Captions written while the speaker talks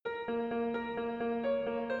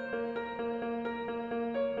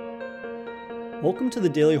Welcome to the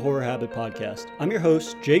Daily Horror Habit Podcast. I'm your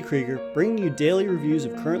host, Jay Krieger, bringing you daily reviews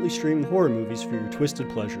of currently streaming horror movies for your twisted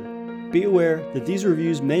pleasure. Be aware that these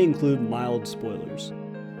reviews may include mild spoilers.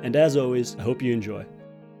 And as always, I hope you enjoy.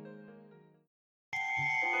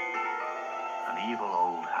 An evil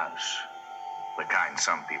old house, the kind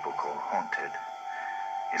some people call haunted,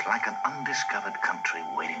 is like an undiscovered country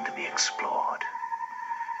waiting to be explored.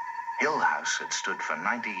 Hill House had stood for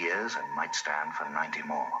 90 years and might stand for 90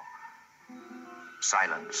 more.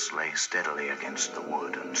 Silence lay steadily against the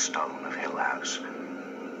wood and stone of Hill House,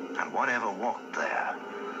 and whatever walked there,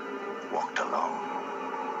 walked alone.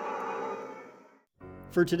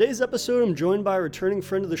 For today's episode, I'm joined by a returning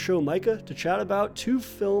friend of the show, Micah, to chat about two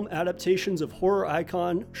film adaptations of horror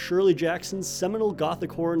icon Shirley Jackson's seminal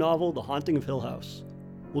gothic horror novel, The Haunting of Hill House.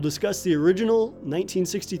 We'll discuss the original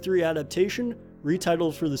 1963 adaptation,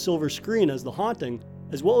 retitled for the silver screen as The Haunting,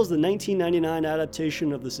 as well as the 1999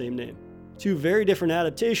 adaptation of the same name. Two very different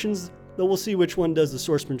adaptations, though we'll see which one does the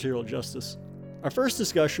source material justice. Our first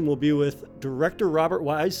discussion will be with director Robert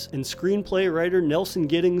Wise and screenplay writer Nelson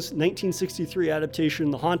Giddings' 1963 adaptation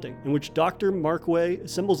The Haunting, in which Dr. Mark Way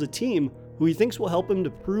assembles a team who he thinks will help him to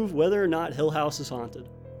prove whether or not Hill House is haunted.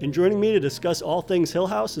 And joining me to discuss all things Hill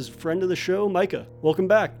House is a friend of the show, Micah. Welcome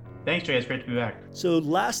back. Thanks, Jay. It's great to be back. So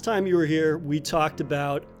last time you were here, we talked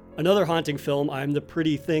about another haunting film, I'm the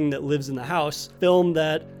Pretty Thing That Lives in the House, film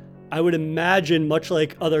that I would imagine, much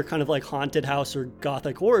like other kind of like haunted house or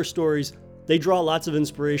gothic horror stories, they draw lots of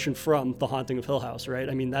inspiration from The Haunting of Hill House, right?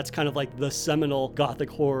 I mean, that's kind of like the seminal gothic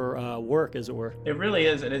horror work, as it were. It really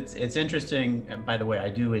is, and it's interesting. And by the way, I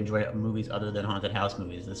do enjoy movies other than haunted house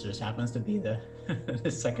movies. This just happens to be the the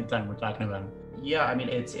second time we're talking about them. Yeah, I mean,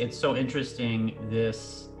 it's so interesting.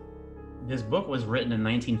 This book was written in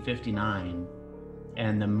 1959,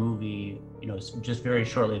 and the movie, just very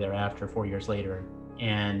shortly thereafter, 4 years later.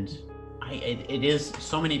 And it is,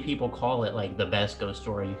 so many people call it like the best ghost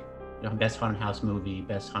story, best haunted house movie,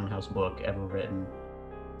 best haunted house book ever written.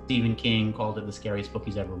 Stephen King called it the scariest book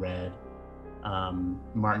he's ever read.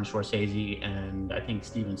 Martin Scorsese and I think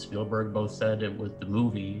Steven Spielberg both said the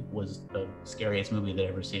movie was the scariest movie they'd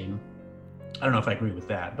ever seen. I don't know if I agree with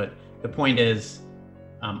that, but the point is,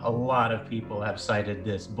 a lot of people have cited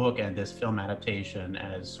this book and this film adaptation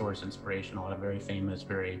as source inspiration. A lot of very famous,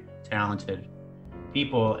 very talented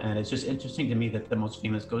people, and it's just interesting to me that the most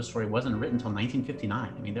famous ghost story wasn't written until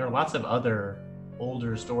 1959. I mean, there are lots of other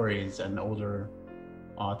older stories and older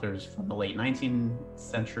authors from the late 19th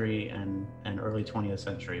century and early 20th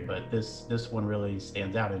century, but this one really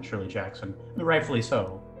stands out, and Shirley Jackson, I mean, rightfully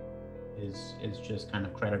so, is just kind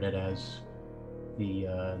of credited as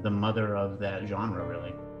the mother of that genre,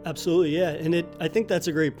 really. Absolutely, yeah, and I think that's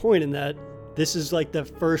a great point in that this is like the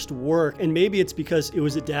first work, and maybe it's because it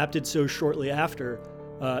was adapted so shortly after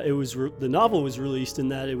the novel was released, in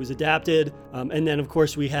that it was adapted, and then of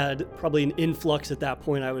course we had probably an influx at that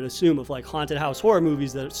point, I would assume, of like haunted house horror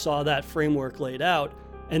movies that saw that framework laid out,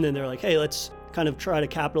 and then they're like, hey, let's kind of try to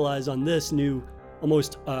capitalize on this new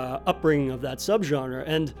almost upbringing of that subgenre.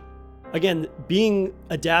 And again, being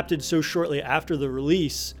adapted so shortly after the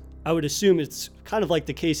release, I would assume it's kind of like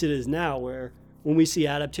the case it is now, where when we see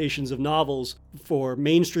adaptations of novels for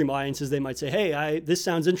mainstream audiences, they might say, hey, this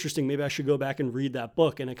sounds interesting. Maybe I should go back and read that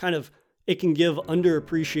book. And it can give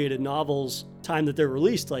underappreciated novels, time that they're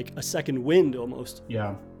released, like a second wind almost.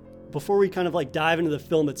 Yeah. Before we kind of like dive into the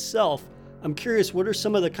film itself, I'm curious, what are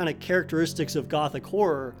some of the kind of characteristics of gothic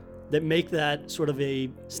horror that make that sort of a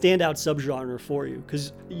standout subgenre for you?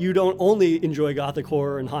 Because you don't only enjoy gothic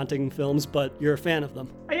horror and haunting films, but you're a fan of them.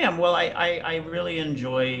 I am. Well, I really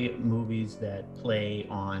enjoy movies that play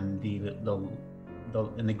on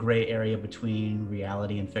in the gray area between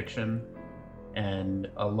reality and fiction. And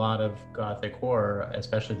a lot of gothic horror,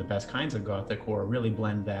 especially the best kinds of gothic horror, really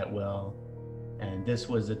blend that well. And this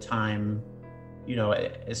was a time,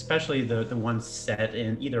 especially the ones set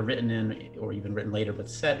in, either written in or even written later, but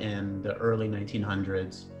set in the early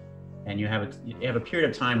 1900s. And you have a period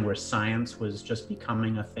of time where science was just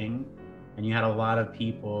becoming a thing. And you had a lot of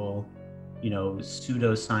people,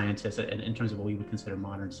 pseudoscientists, in terms of what we would consider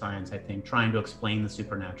modern science, I think, trying to explain the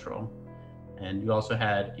supernatural. And you also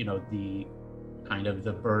had, the kind of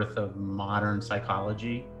the birth of modern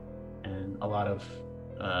psychology and a lot of,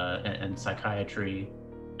 and psychiatry,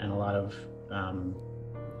 and a lot of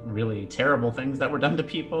really terrible things that were done to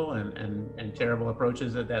people, and terrible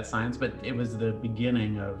approaches at that science. But it was the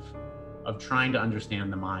beginning of trying to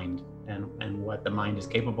understand the mind and what the mind is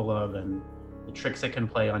capable of, and the tricks it can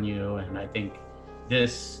play on you. And I think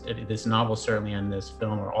this novel certainly, and this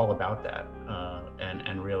film, are all about that,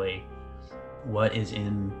 and really what is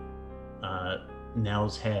in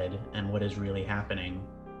Nell's head and what is really happening,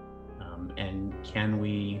 and can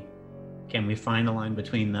we find the line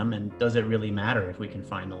between them, and does it really matter if we can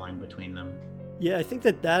find the line between them? Yeah, I think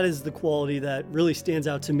that is the quality that really stands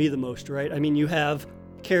out to me the most, right? I mean, you have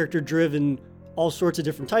character-driven, all sorts of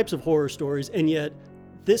different types of horror stories, and yet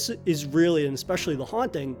this is really, and especially The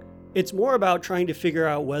Haunting, it's more about trying to figure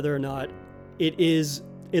out whether or not it is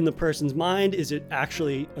in the person's mind. Is it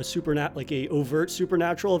actually like a overt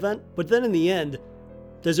supernatural event? But then in the end,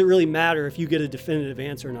 does it really matter if you get a definitive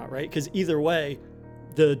answer or not, right? Because either way,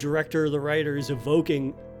 the director or the writer is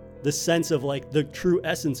evoking the sense of like the true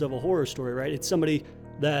essence of a horror story, right? It's somebody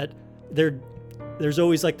that there's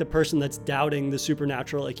always like the person that's doubting the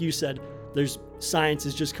supernatural. Like you said, there's science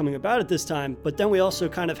is just coming about at this time, but then we also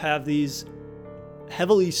kind of have these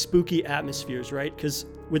heavily spooky atmospheres, right? Because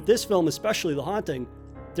with this film, especially The Haunting,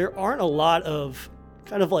 there aren't a lot of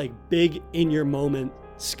kind of like big in your moment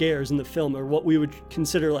scares in the film, or what we would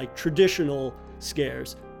consider like traditional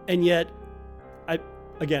scares. And yet,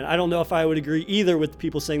 I don't know if I would agree either with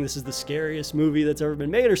people saying this is the scariest movie that's ever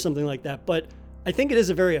been made or something like that, but I think it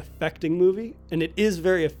is a very affecting movie, and it is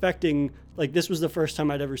very affecting. Like, this was the first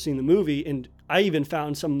time I'd ever seen the movie, and I even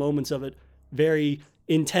found some moments of it very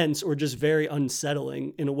intense or just very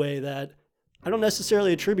unsettling in a way that I don't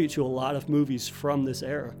necessarily attribute to a lot of movies from this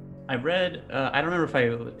era. I read, I don't remember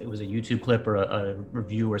if it was a YouTube clip or a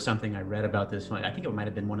review or something I read about this one. I think it might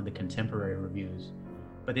have been one of the contemporary reviews.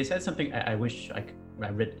 But they said something, I wish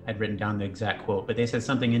I'd written down the exact quote, but they said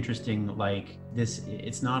something interesting like this,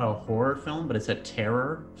 it's not a horror film, but it's a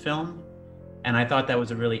terror film. And I thought that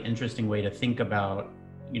was a really interesting way to think about,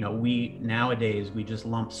 nowadays we just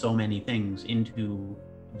lump so many things into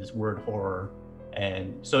this word horror.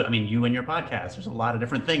 And so, I mean, you and your podcast, there's a lot of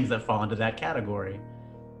different things that fall into that category.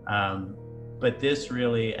 But this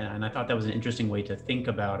really, and I thought that was an interesting way to think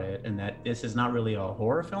about it, and that this is not really a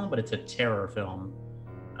horror film, but it's a terror film.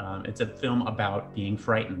 It's a film about being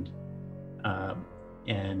frightened.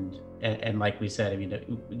 And like we said, I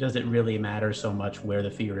mean, does it really matter so much where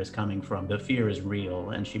the fear is coming from? The fear is real,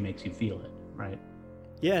 and she makes you feel it, right?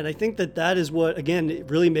 Yeah, and I think that is what, again, it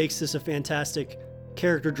really makes this a fantastic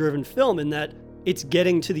character-driven film, in that it's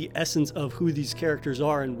getting to the essence of who these characters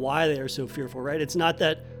are and why they are so fearful, right? It's not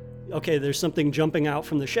that, okay, there's something jumping out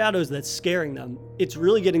from the shadows that's scaring them. It's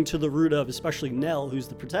really getting to the root of, especially Nell, who's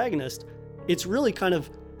the protagonist. It's really kind of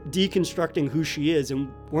deconstructing who she is,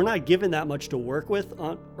 and we're not given that much to work with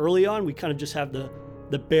early on. We kind of just have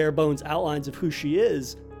the bare bones outlines of who she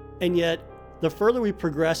is, and yet the further we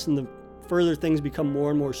progress and the further things become more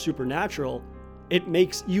and more supernatural, it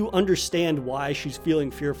makes you understand why she's feeling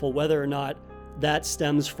fearful, whether or not that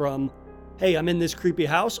stems from, hey, I'm in this creepy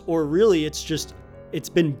house, or really it's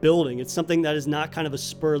been building. It's something that is not kind of a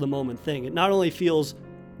spur of the moment thing. It not only feels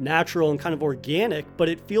natural and kind of organic, but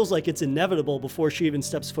it feels like it's inevitable before she even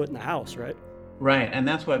steps foot in the house, right? Right, and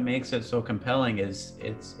that's what makes it so compelling. Is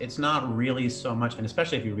it's not really so much, and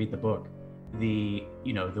especially if you read the book, the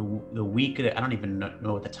week that, I don't even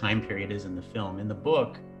know what the time period is in the film. In the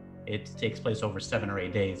book, it takes place over 7 or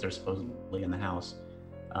 8 days. They're supposedly in the house,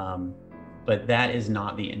 but that is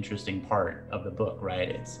not the interesting part of the book,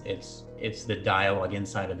 right? It's the dialogue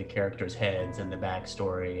inside of the characters' heads and the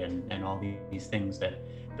backstory and all these things that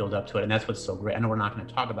build up to it. And that's what's so great. I know we're not going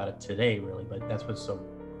to talk about it today, really, but that's what's so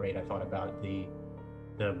great. I thought about the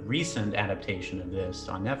recent adaptation of this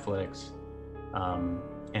on Netflix,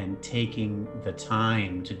 and taking the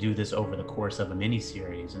time to do this over the course of a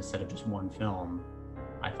miniseries instead of just one film,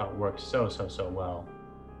 I thought worked so well.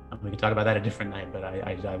 We can talk about that a different night, but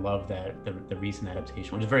I love that the recent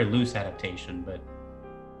adaptation, which is a very loose adaptation,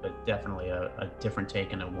 but definitely a different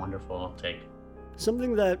take and a wonderful take.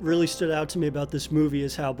 Something that really stood out to me about this movie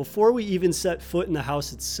is how before we even set foot in the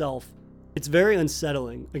house itself, it's very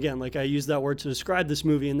unsettling. Again, like I use that word to describe this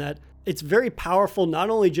movie, in that it's very powerful, not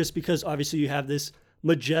only just because obviously you have this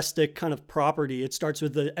majestic kind of property. It starts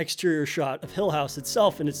with the exterior shot of Hill House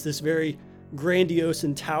itself, and it's this very grandiose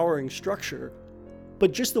and towering structure.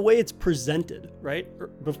 But just the way it's presented, right?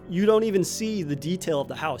 You don't even see the detail of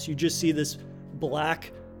the house. You just see this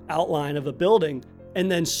black outline of a building. And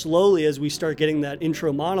then slowly, as we start getting that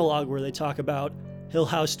intro monologue where they talk about Hill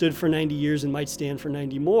House stood for 90 years and might stand for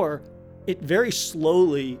 90 more, it very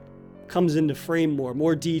slowly comes into frame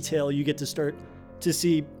more detail. You get to start to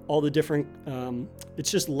see all the different, it's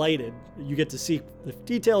just lighted. You get to see the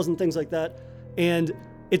details and things like that. And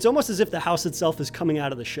it's almost as if the house itself is coming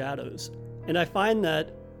out of the shadows. And I find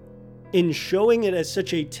that in showing it as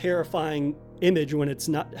such a terrifying image when it's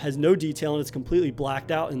not, has no detail and it's completely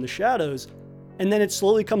blacked out in the shadows, and then it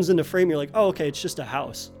slowly comes into frame, you're like, oh, okay, it's just a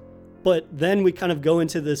house. But then we kind of go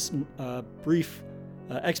into this brief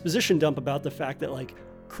exposition dump about the fact that like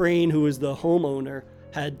Crane, who was the homeowner,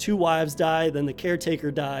 had 2 wives die, then the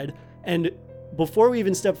caretaker died, and before we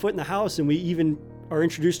even step foot in the house and we even are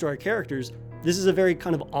introduced to our characters, this is a very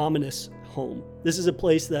kind of ominous home. This is a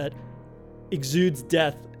place that exudes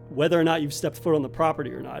death, whether or not you've stepped foot on the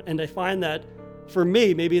property or not. And I find that, for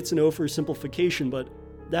me, maybe it's an oversimplification, but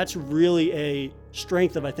that's really a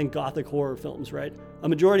strength of, I think, Gothic horror films, right? A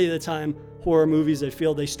majority of the time, horror movies, I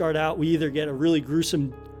feel they start out, we either get a really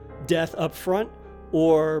gruesome death up front,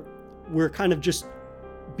 or we're kind of just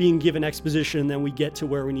being given exposition and then we get to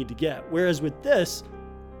where we need to get. Whereas with this,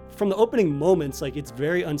 from the opening moments, like, it's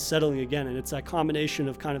very unsettling again, and it's that combination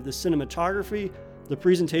of kind of the cinematography, the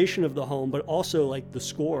presentation of the home, but also like the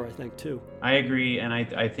score, I think, too. I agree, and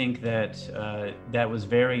I think that that was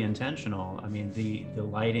very intentional. I mean, the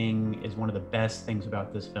lighting is one of the best things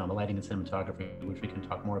about this film, the lighting and cinematography, which we can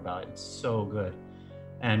talk more about. It's so good.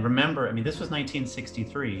 And remember, I mean, this was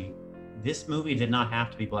 1963. This movie did not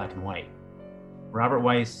have to be black and white. Robert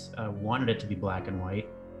Weiss wanted it to be black and white,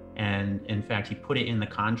 and in fact, he put it in the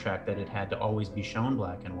contract that it had to always be shown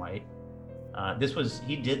black and white.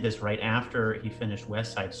 He did this right after he finished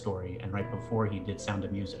West Side Story and right before he did Sound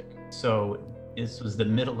of Music. So this was the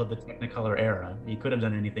middle of the Technicolor era. He could have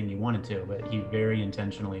done anything he wanted to, but he very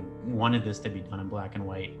intentionally wanted this to be done in black and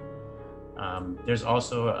white. There's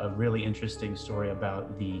also a really interesting story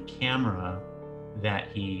about the camera that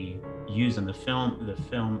he used in the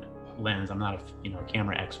film lens. I'm not a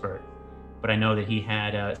camera expert, but I know that he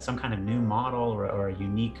had some kind of new model or a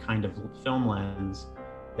unique kind of film lens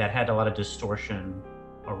that had a lot of distortion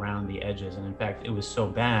around the edges. And in fact, it was so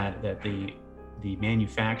bad that the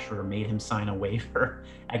manufacturer made him sign a waiver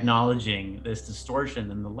acknowledging this distortion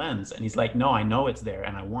in the lens. And he's like, no, I know it's there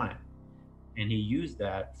and I want it. And he used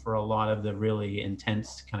that for a lot of the really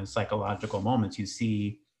intense kind of psychological moments. You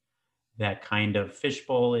see that kind of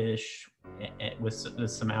fishbowl-ish with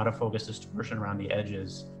some out of focus distortion around the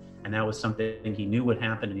edges. And that was something he knew would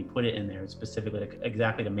happen, and he put it in there specifically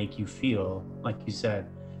exactly to make you feel, like you said,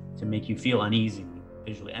 to make you feel uneasy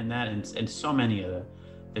visually. And that, and so many of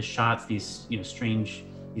the shots, these strange,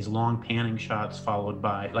 these long panning shots followed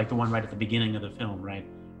by, like the one right at the beginning of the film, right,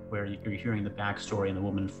 where you're hearing the backstory and the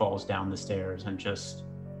woman falls down the stairs and just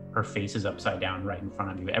her face is upside down right in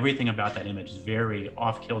front of you. Everything about that image is very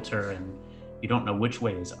off kilter, and you don't know which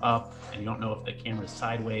way is up, and you don't know if the camera's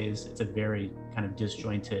sideways. It's a very kind of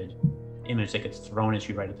disjointed image that gets thrown at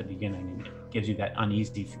you right at the beginning, and it gives you that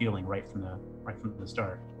uneasy feeling right from the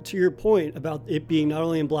start. To your point about it being not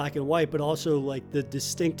only in black and white, but also like the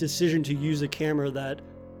distinct decision to use a camera that,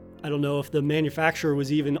 I don't know if the manufacturer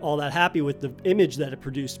was even all that happy with the image that it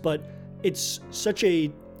produced, but it's such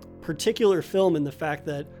a particular film in the fact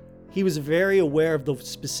that he was very aware of the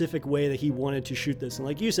specific way that he wanted to shoot this. And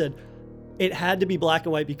like you said, it had to be black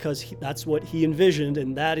and white because that's what he envisioned,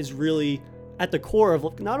 and that is really at the core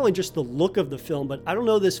of not only just the look of the film, but I don't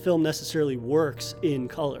know this film necessarily works in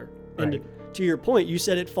color. Right. And to your point, you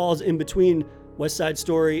said it falls in between West Side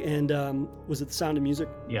Story and was it The Sound of Music?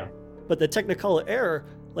 Yeah. But the Technicolor era,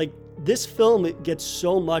 like this film, it gets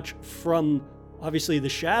so much from obviously the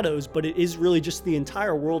shadows, but it is really just the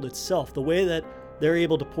entire world itself. The way that they're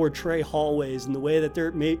able to portray hallways and the way that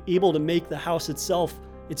they're able to make the house itself,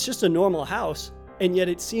 it's just a normal house, and yet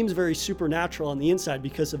it seems very supernatural on the inside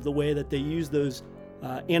because of the way that they use those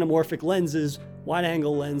anamorphic lenses,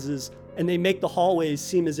 wide-angle lenses, and they make the hallways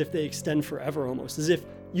seem as if they extend forever almost, as if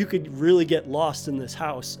you could really get lost in this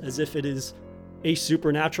house, as if it is a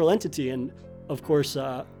supernatural entity. And of course,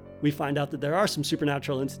 we find out that there are some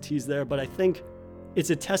supernatural entities there, but I think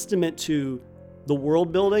it's a testament to the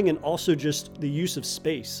world building and also just the use of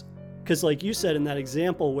space. Because like you said in that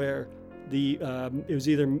example where it was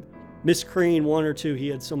either Miss Crane 1 or 2, he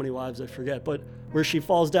had so many wives I forget, but where she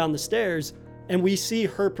falls down the stairs and we see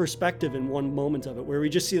her perspective in one moment of it, where we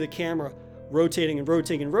just see the camera rotating and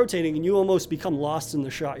rotating and rotating, and you almost become lost in the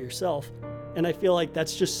shot yourself. And I feel like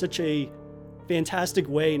that's just such a fantastic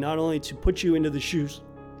way not only to put you into the shoes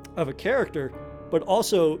of a character, but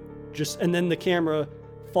also and then the camera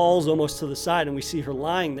falls almost to the side and we see her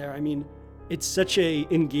lying there. I mean, it's such a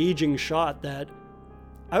engaging shot that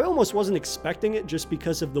I almost wasn't expecting it, just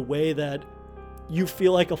because of the way that you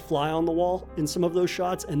feel like a fly on the wall in some of those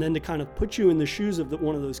shots, and then to kind of put you in the shoes of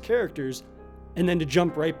one of those characters, and then to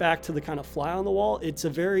jump right back to the kind of fly on the wall. It's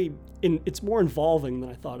it's more involving than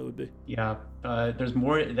I thought it would be. Yeah, there's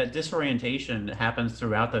more. That disorientation happens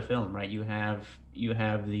throughout the film, right? You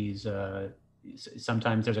have these.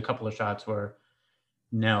 Sometimes there's a couple of shots where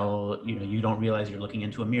Nell, you don't realize you're looking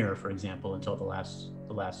into a mirror, for example, until the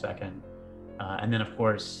last second. And then, of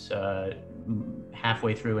course,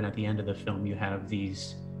 halfway through and at the end of the film, you have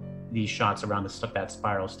these shots around that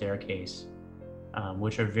spiral staircase,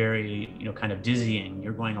 which are very, kind of dizzying.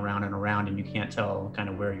 You're going around and around, and you can't tell kind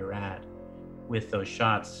of where you're at with those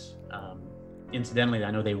shots. Incidentally,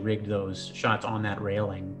 I know they rigged those shots on that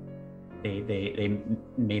railing. They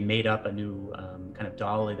made up a new kind of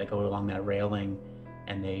dolly that go along that railing,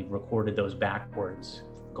 and they recorded those backwards,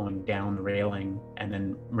 going down the railing, and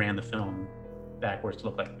then ran the film backwards to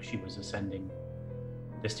look like she was ascending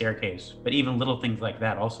the staircase. But even little things like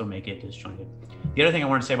that also make it disjointed. The other thing I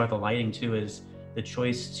want to say about the lighting too is the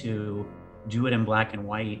choice to do it in black and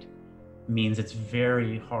white means it's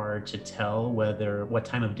very hard to tell what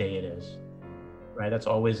time of day it is, right? That's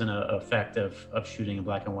always an effect of shooting in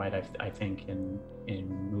black and white. I think in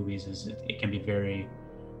movies is it can be very,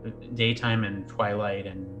 daytime and twilight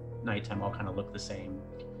and nighttime all kind of look the same.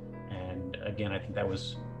 And again, I think that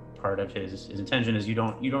was part of his intention, is you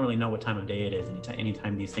don't really know what time of day it is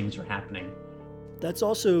anytime these things are happening. That's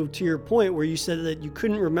also to your point where you said that you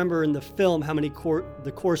couldn't remember in the film how many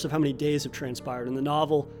the course of how many days have transpired. In the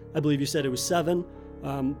novel, I believe you said it was 7,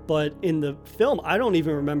 but in the film, I don't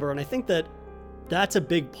even remember, and I think that's a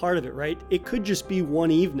big part of it, right? It could just be one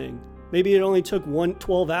evening. Maybe it only took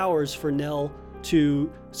 12 hours for Nell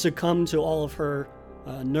to succumb to all of her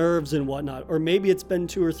nerves and whatnot, or maybe it's been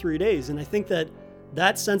 2 or 3 days. And I think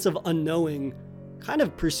that sense of unknowing kind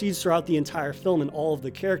of proceeds throughout the entire film and all of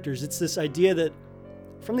the characters. It's this idea that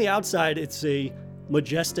from the outside, it's a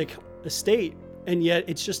majestic estate, and yet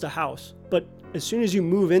it's just a house. But as soon as you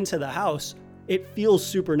move into the house, it feels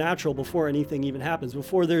supernatural before anything even happens,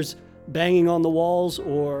 before there's banging on the walls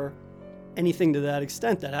or anything to that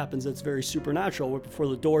extent that happens that's very supernatural, before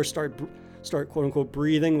the doors start quote unquote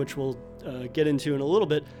breathing, which we'll get into in a little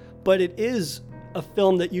bit. But it is a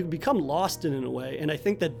film that you become lost in a way. And I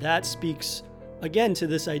think that speaks again to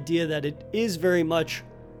this idea that it is very much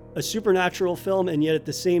a supernatural film, and yet at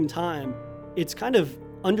the same time, it's kind of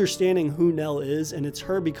understanding who Nell is, and it's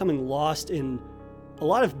her becoming lost in a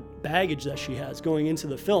lot of baggage that she has going into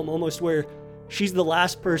the film, almost where she's the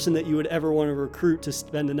last person that you would ever want to recruit to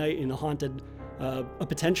spend a night in a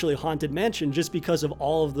potentially haunted mansion, just because of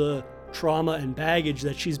all of the trauma and baggage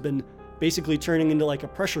that she's been basically turning into like a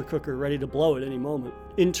pressure cooker ready to blow at any moment.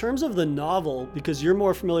 In terms of the novel, because you're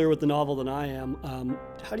more familiar with the novel than I am,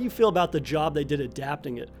 how do you feel about the job they did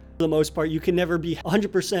adapting it? For the most part, you can never be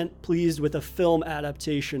 100% pleased with a film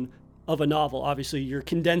adaptation of a novel. Obviously, you're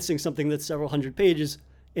condensing something that's several hundred pages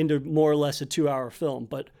into more or less a 2-hour film.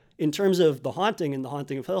 But in terms of The Haunting and The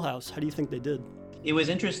Haunting of Hill House, how do you think they did? It was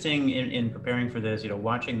interesting in preparing for this,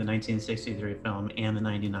 watching the 1963 film and the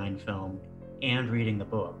 99 film and reading the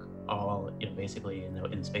book all basically in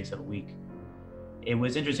the space of a week. It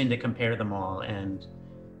was interesting to compare them all, and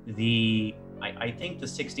I think the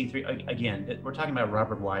 63, again, we're talking about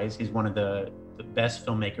Robert Wise. He's one of the best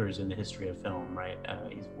filmmakers in the history of film, right?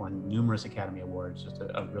 He's won numerous Academy Awards, just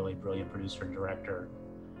a really brilliant producer and director.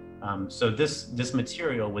 So this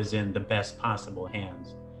material was in the best possible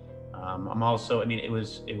hands.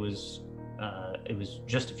 It was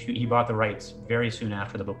just he bought the rights very soon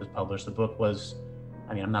after the book was published. The book was,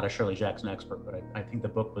 I'm not a Shirley Jackson expert, but I think the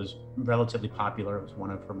book was relatively popular. It was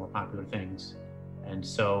one of her more popular things. And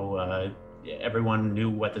so everyone knew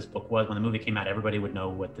what this book was. When the movie came out, everybody would know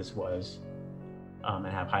what this was and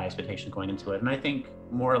have high expectations going into it. And I think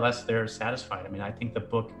more or less they're satisfied. I think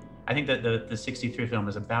that the 63 film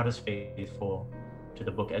is about as faithful to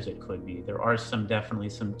the book as it could be. There are definitely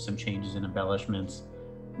some changes and embellishments.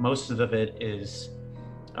 Most of it is,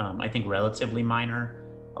 I think, relatively minor.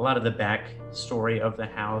 A lot of the backstory of the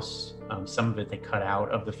house, some of it they cut out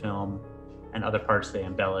of the film, and other parts they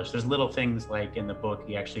embellish. There's little things like in the book,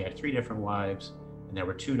 he actually had 3 different wives, and there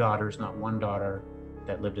were 2 daughters, not 1 daughter,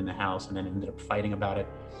 that lived in the house, and then ended up fighting about it.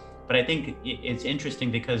 But I think it's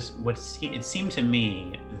interesting because it seemed to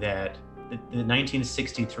me that the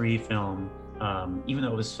 1963 film, even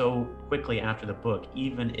though it was so quickly after the book,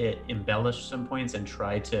 even it embellished some points and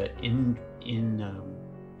tried to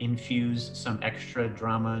infuse some extra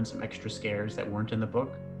drama and some extra scares that weren't in the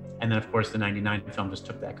book. And then, of course, the 99 film just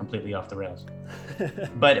took that completely off the rails.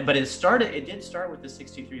 but it did start with the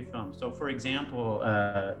 63 film. So, for example,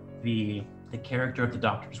 the character of the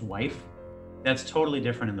doctor's wife, that's totally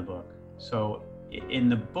different in the book. So in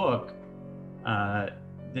the book,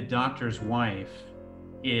 the doctor's wife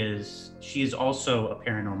she is also a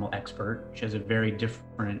paranormal expert. She has a very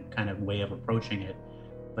different kind of way of approaching it,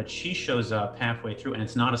 but she shows up halfway through, and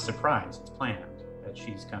it's not a surprise. It's planned that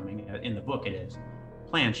she's coming. In the book, it is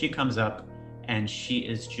planned. She comes up, and she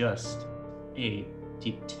is just a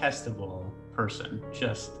detestable person,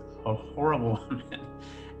 just a horrible woman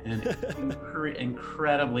and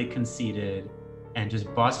incredibly conceited and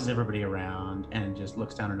just bosses everybody around and just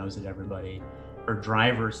looks down her nose at everybody. Her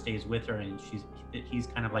driver stays with her, and he's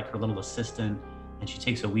kind of like her little assistant, and she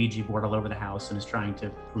takes a Ouija board all over the house and is trying to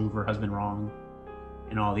prove her husband wrong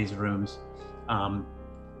in all these rooms. And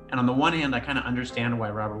on the one hand, I kind of understand why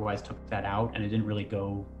Robert Wise took that out, and it didn't really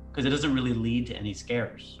go, because it doesn't really lead to any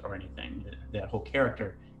scares or anything. That whole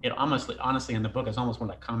character, it honestly in the book, it's almost more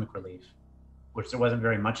like comic relief, which there wasn't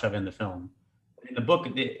very much of in the film. In the book,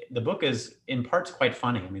 the book is in parts quite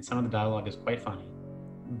funny. I mean, some of the dialogue is quite funny,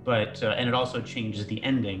 but and it also changes the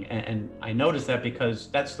ending. And I noticed that because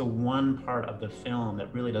that's the one part of the film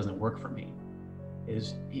that really doesn't work for me.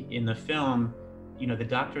 Is in the film, you know, the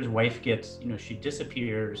doctor's wife gets, you know, she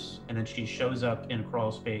disappears and then she shows up in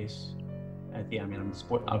crawl space at the, I mean,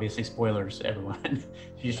 obviously spoilers, everyone.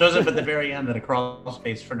 She shows up at the very end at a crawl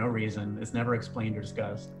space for no reason. It's never explained or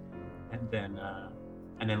discussed. And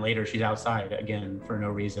then later she's outside again for no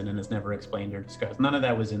reason, and it's never explained or discussed. None of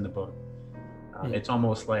that was in the book. It's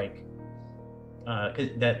almost like, 'cause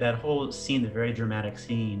that whole scene, the very dramatic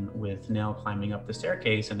scene with Nell climbing up the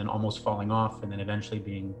staircase and then almost falling off and then eventually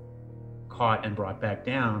being caught and brought back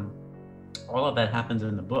down, all of that happens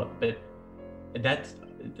in the book, but that's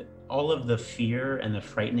all of the fear and the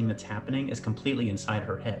frightening that's happening is completely inside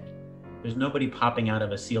her head. There's nobody popping out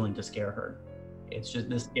of a ceiling to scare her. It's just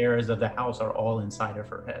the scares of the house are all inside of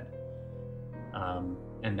her head.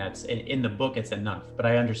 And that's in the book, it's enough, but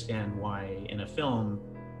I understand why in a film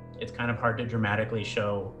it's kind of hard to dramatically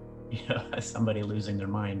show, you know, somebody losing their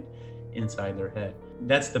mind inside their head.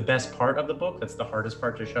 That's the best part of the book. That's the hardest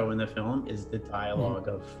part to show in the film, is the dialogue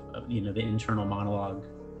of you know, the internal monologue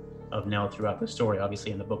of Nell throughout the story.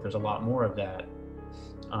 Obviously in the book there's a lot more of that,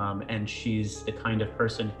 and she's the kind of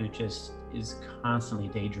person who just is constantly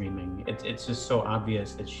daydreaming. It's just so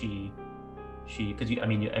obvious that she because I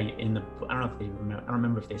don't know if they remember, I don't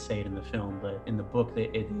remember if they say it in the film, but in the book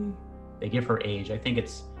they give her age. I think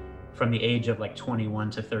it's from the age of like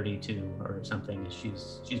 21 to 32 or something.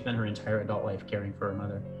 She's been her entire adult life caring for her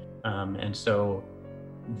mother, and so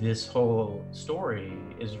this whole story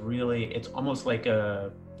is really, it's almost like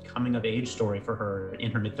a coming of age story for her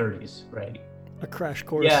in her mid-30s, right? A crash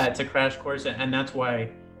course. Yeah, it's a crash course, and that's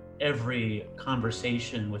why every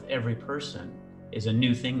conversation with every person is a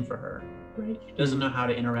new thing for her, right? She doesn't know how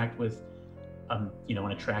to interact with you know,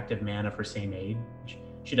 an attractive man of her same age.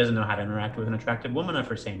 She doesn't know how to interact with an attractive woman of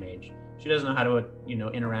her same age. She doesn't know how to, you know,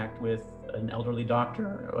 interact with an elderly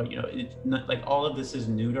doctor, or, you know, it's not, like, all of this is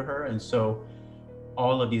new to her. And so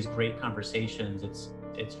all of these great conversations,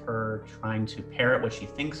 it's her trying to parrot what she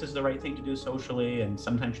thinks is the right thing to do socially, and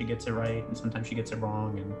sometimes she gets it right and sometimes she gets it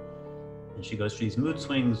wrong, and she goes through these mood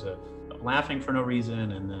swings of laughing for no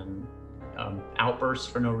reason, and then outbursts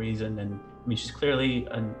for no reason. And I mean, she's clearly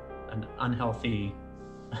an unhealthy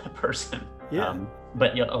person. Yeah.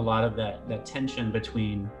 But yet a lot of that tension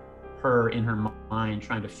between her in her mind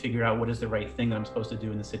trying to figure out what is the right thing that I'm supposed to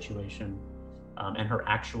do in the situation, and her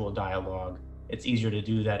actual dialogue, it's easier to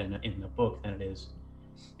do that in the book than it is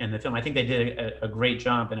in the film. I think they did a great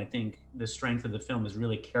job, and I think the strength of the film is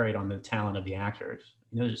really carried on the talent of the actors.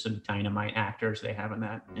 You know, there's some dynamite actors they have in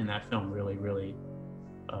that film, really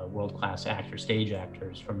world-class actors, stage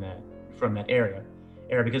actors from that era,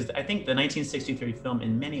 because I think the 1963 film,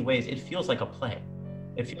 in many ways, it feels like a play.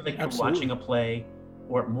 It feels like you're watching a play,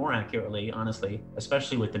 or more accurately, honestly,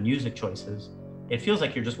 especially with the music choices, it feels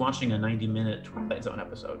like you're just watching a 90-minute Twilight Zone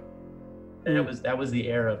episode. And that was the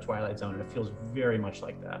era of Twilight Zone, and it feels very much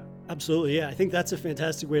like that. Absolutely, yeah. I think that's a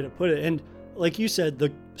fantastic way to put it. And like you said,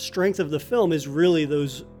 the strength of the film is really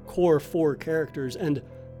those core 4 characters, and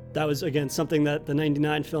that was, again, something that the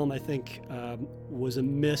 99 film, I think, was a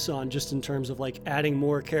miss on, just in terms of like adding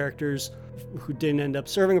more characters who didn't end up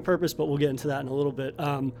serving a purpose, but we'll get into that in a little bit.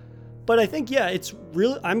 But I think, yeah, it's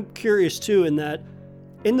really, I'm curious too, in that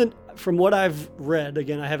from what I've read,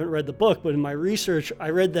 again, I haven't read the book, but in my research, I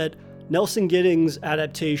read that Nelson Giddings'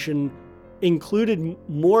 adaptation included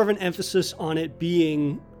more of an emphasis on it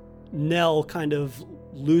being Nell kind of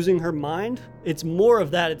losing her mind. It's more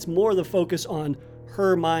of that. It's more the focus on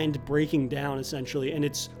her mind breaking down, essentially, and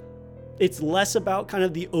it's less about kind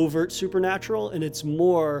of the overt supernatural, and it's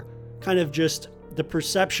more kind of just the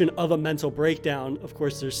perception of a mental breakdown. Of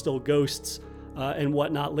course, there's still ghosts and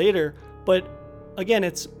whatnot later, but again,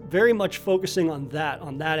 it's very much focusing on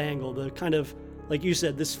that angle. The kind of, like you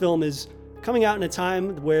said, this film is coming out in a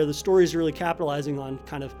time where the story is really capitalizing on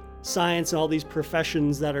kind of science and all these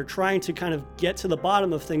professions that are trying to kind of get to the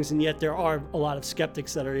bottom of things, and yet there are a lot of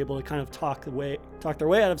skeptics that are able to kind of talk their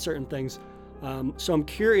way out of certain things. So I'm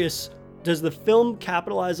curious, Does the film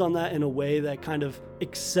capitalize on that in a way that kind of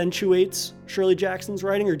accentuates Shirley Jackson's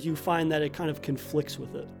writing, or do you find that it kind of conflicts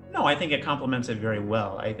with it? No, I think it complements it very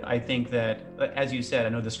well. I think that, as you said, I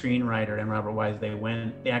know the screenwriter and Robert Wise,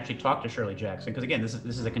 they actually talked to Shirley Jackson, because again, this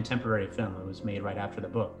is a contemporary film. It was made right after the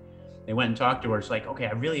book. They went and talked to her. It's like, okay,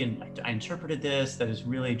 I interpreted this. That is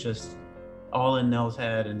really just all in Nell's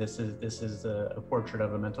head, and this is a portrait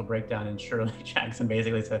of a mental breakdown. And Shirley Jackson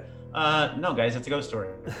basically said, "No, guys, it's a ghost story.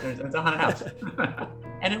 It's a haunted house."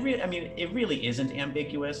 And it really isn't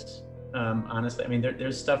ambiguous. Honestly, I mean,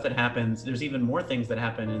 there's stuff that happens. There's even more things that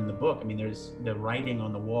happen in the book. I mean, there's the writing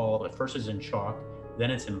on the wall. At first, is in chalk,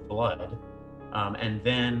 then it's in blood, and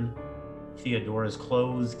then Theodora's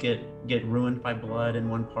clothes get ruined by blood in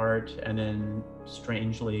one part, and then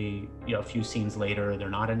strangely, a few scenes later, they're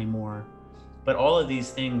not anymore. But all of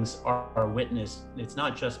these things are witnessed. It's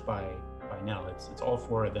not just by Nell. It's all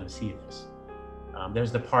four of them see this.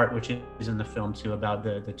 There's the part which is in the film too about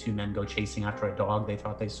the two men go chasing after a dog they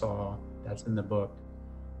thought they saw. That's in the book.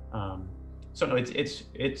 So no,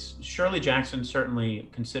 it's Shirley Jackson certainly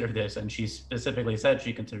considered this, and she specifically said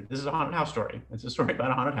she considered this is a haunted house story. It's a story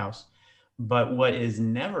about a haunted house. But what is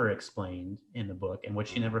never explained in the book, and what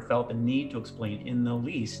she never felt the need to explain in the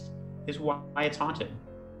least, is why it's haunted.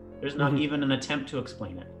 There's not even an attempt to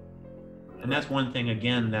explain it. And that's one thing,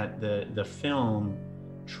 again, that the film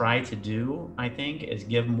tried to do, I think, is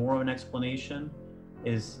give more of an explanation.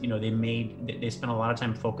 Is, they spent a lot of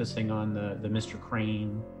time focusing on the Mr.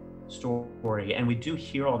 Crane story, and we do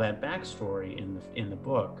hear all that backstory in the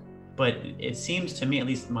book. But it seems to me, at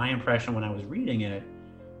least my impression when I was reading it,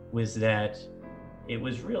 was that it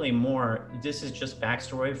was really more, this is just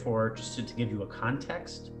backstory just to give you a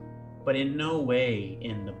context. But in no way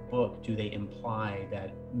in the book do they imply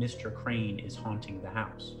that Mr. Crane is haunting the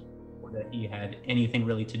house, or that he had anything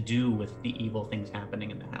really to do with the evil things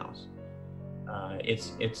happening in the house.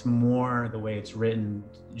 It's more the way it's written,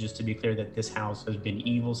 just to be clear, that this house has been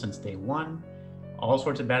evil since day one. All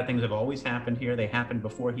sorts of bad things have always happened here. They happened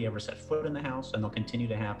before he ever set foot in the house, and they'll continue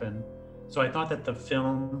to happen. So I thought that the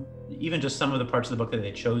film, even just some of the parts of the book that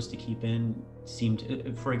they chose to keep in,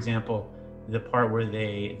 seemed, for example, the part where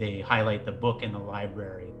they highlight the book in the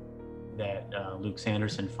library that Luke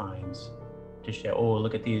Sanderson finds to show, oh,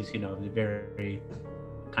 look at these, the very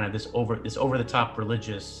kind of this over the top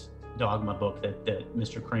religious dogma book that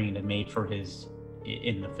Mr. Crane had made for his,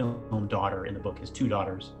 in the film, daughter, in the book, his two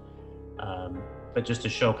daughters. But just to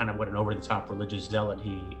show kind of what an over the top religious zealot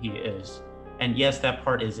he is. And yes, that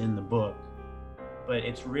part is in the book, but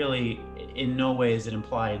it's really, in no way is it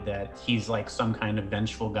implied that he's like some kind of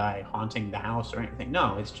vengeful guy haunting the house or anything.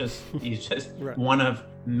 No, it's just, he's just Right. one of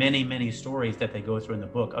many, many stories that they go through in the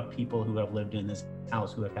book of people who have lived in this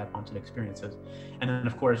house, who have had haunted experiences. And then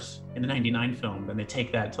of course, in the 99 film, then they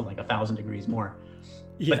take that to like 1,000 degrees more.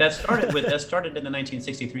 Yeah. But that started in the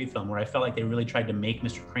 1963 film, where I felt like they really tried to make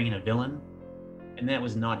Mr. Crane a villain. And that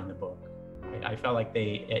was not in the book. I felt like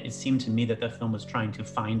it seemed to me that the film was trying to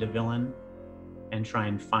find a villain and try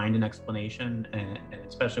and find an explanation, and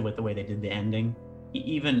especially with the way they did the ending.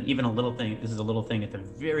 Even a little thing, this is a little thing at the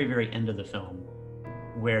very, very end of the film,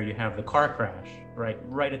 where you have the car crash,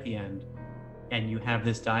 right at the end, and you have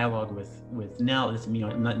this dialogue with Nell.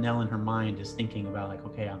 Nell in her mind is thinking about like,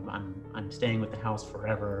 okay, I'm staying with the house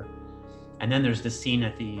forever. And then there's this scene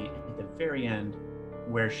at the very end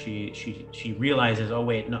where she realizes, oh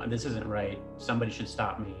wait, no, this isn't right. Somebody should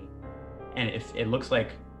stop me. And it looks like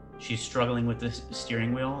she's struggling with the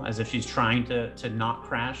steering wheel, as if she's trying to not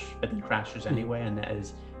crash, but then crashes anyway. And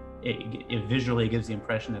as it visually gives the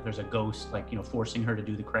impression that there's a ghost, like, forcing her to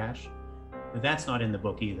do the crash. But that's not in the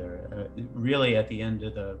book either. Really, at the end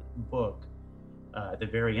of the book, at the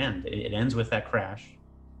very end, it ends with that crash,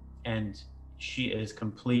 and she is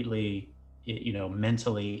completely,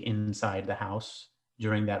 mentally inside the house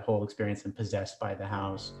during that whole experience and possessed by the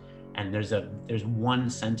house. And there's one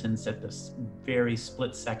sentence at this very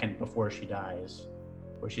split second before she dies,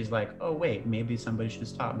 where she's like, oh wait, maybe somebody should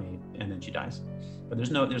stop me, and then she dies. But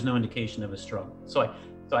there's no indication of a struggle. So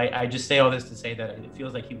I just say all this to say that it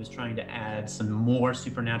feels like he was trying to add some more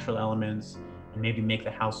supernatural elements and maybe make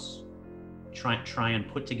the house try and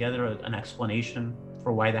put together an explanation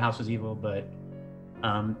for why the house was evil, but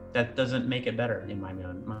that doesn't make it better in my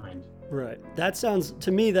mind. Right. That sounds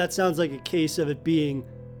like a case of it being,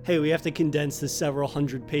 hey, we have to condense this several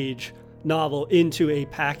 100-page novel into a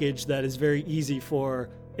package that is very easy for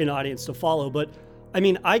an audience to follow. But I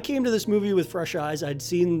mean, I came to this movie with fresh eyes. I'd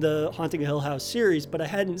seen the Haunting of Hill House series, but I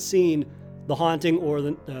hadn't seen The Haunting or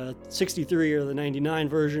the 63 or the 99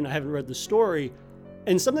 version. I haven't read the story.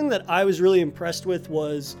 And something that I was really impressed with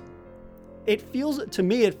was it feels, to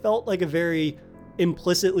me, it felt like a very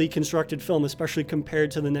implicitly constructed film, especially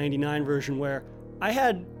compared to the 99 version, where I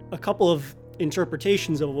had a couple of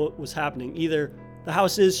interpretations of what was happening. Either the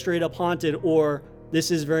house is straight up haunted, or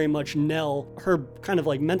this is very much Nell, her kind of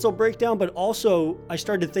like mental breakdown. But also I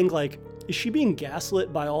started to think, like, is she being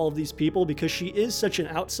gaslit by all of these people? Because she is such an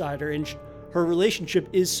outsider, and her relationship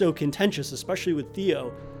is so contentious, especially with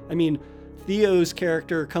Theo. I mean, Theo's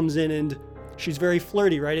character comes in and she's very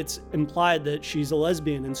flirty, right? It's implied that she's a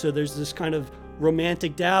lesbian. And so there's this kind of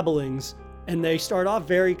romantic dabblings, and they start off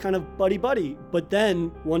very kind of buddy-buddy. But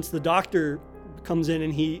then once the doctor comes in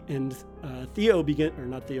and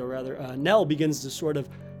Nell begins to sort of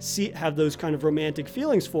have those kind of romantic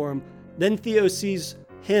feelings for him, then Theo sees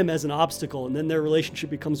him as an obstacle, and then their relationship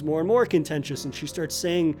becomes more and more contentious, and she starts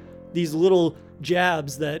saying these little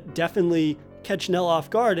jabs that definitely catch Nell off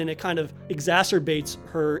guard, and it kind of exacerbates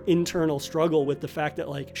her internal struggle with the fact that,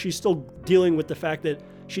 like, she's still dealing with the fact that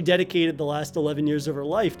she dedicated the last 11 years of her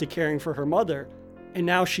life to caring for her mother, and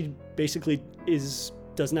now she basically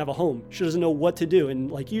doesn't have a home. She doesn't know what to do,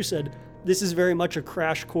 and like you said, this is very much a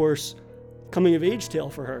crash course coming of age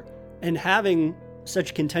tale for her. And having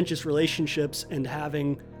such contentious relationships and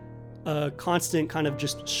having a constant kind of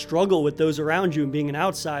just struggle with those around you and being an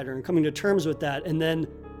outsider and coming to terms with that. And then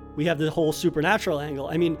we have the whole supernatural angle.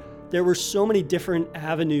 I mean, there were so many different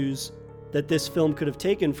avenues that this film could have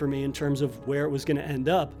taken for me in terms of where it was going to end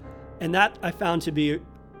up. And that I found to be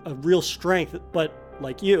a real strength. But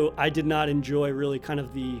like you, I did not enjoy really kind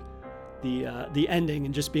of the ending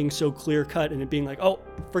and just being so clear cut and it being like, oh,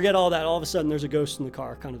 forget all that. All of a sudden there's a ghost in the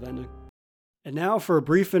car kind of ending. And now for a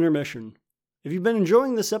brief intermission. If you've been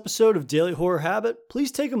enjoying this episode of Daily Horror Habit,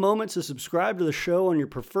 please take a moment to subscribe to the show on your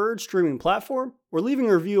preferred streaming platform or leaving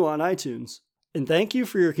a review on iTunes. And thank you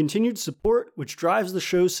for your continued support, which drives the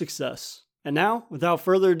show's success. And now, without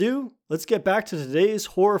further ado, let's get back to today's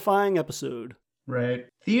horrifying episode. Right.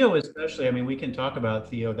 Theo especially, I mean, we can talk about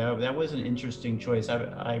Theo. That was an interesting choice.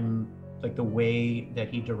 I'm like the way that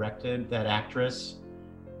he directed that actress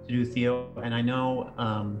to do Theo. And I know,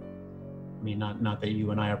 I mean, not that you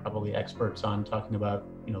and I are probably experts on talking about,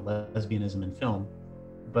 lesbianism in film,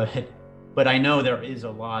 but I know there's a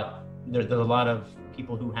lot of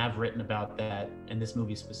people who have written about that, and this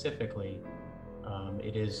movie specifically.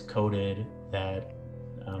 It is coded that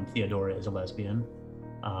Theodora is a lesbian.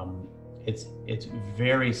 It's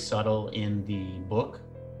very subtle in the book.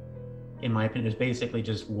 In my opinion, there's basically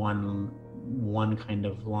just one kind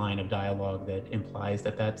of line of dialogue that implies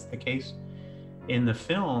that that's the case. In the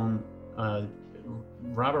film,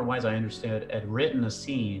 Robert Wise, I understand, had written a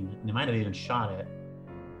scene, and they might have even shot it,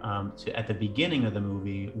 at the beginning of the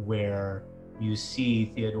movie where you see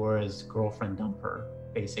Theodora's girlfriend dump her,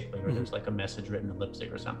 basically, or there's like a message written in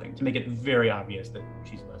lipstick or something, to make it very obvious that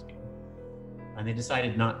she's a lesbian. And they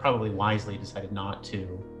probably wisely decided not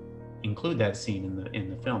to include that scene in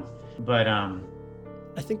the film. But I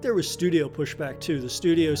think there was studio pushback too. The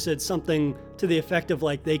studio said something to the effect of,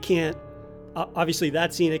 like, they can't, obviously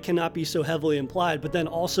that scene, it cannot be so heavily implied, but then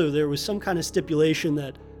also there was some kind of stipulation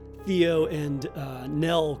that Theo and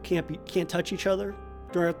Nell can't touch each other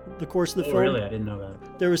during the course of the film. Really? I didn't know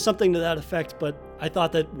that. There was something to that effect, but I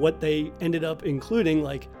thought that what they ended up including,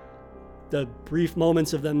 like the brief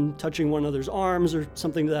moments of them touching one another's arms or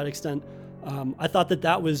something to that extent, I thought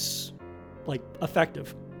that was like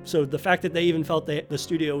effective. So the fact that they even felt the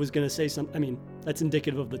studio was going to say something, I mean, that's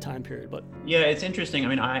indicative of the time period. But yeah, it's interesting. I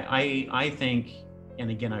mean, I think, and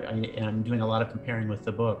again, I'm doing a lot of comparing with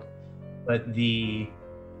the book, but they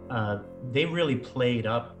really played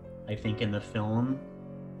up, I think, in the film,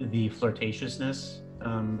 the flirtatiousness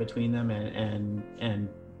between them and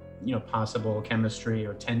possible chemistry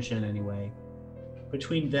or tension anyway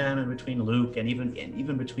between them and between Luke and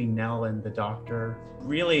even between Nell and the doctor.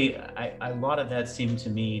 Really, a lot of that seemed to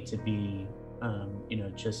me to be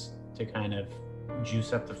just to kind of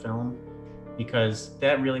juice up the film, because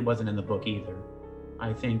that really wasn't in the book either.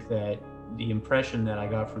 I think that the impression that I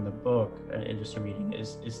got from the book and just reading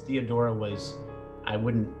is Theodora was, I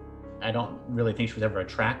don't really think she was ever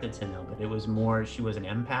attracted to Nell, but it was more, she was an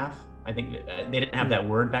empath. I think they didn't have that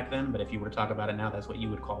word back then, but if you were to talk about it now, that's what you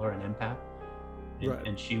would call her, an empath. Right.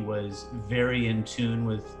 And she was very in tune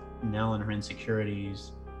with Nell and her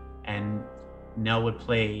insecurities, and Nell would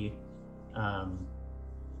play, I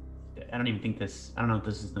don't know if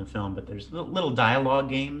this is in the film, but there's little dialogue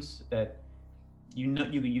games that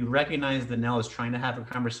you recognize that Nell is trying to have a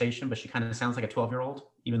conversation, but she kind of sounds like a 12-year-old,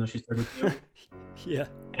 even though she's 32. Yeah.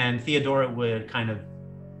 And Theodora would kind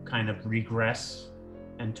of regress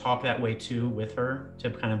and talk that way too with her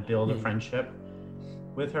to kind of build a friendship.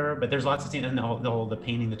 with her. But there's lots of scenes, and the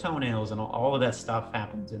painting the toenails and all of that stuff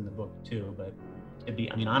happens in the book too. But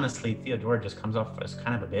honestly, Theodora just comes off as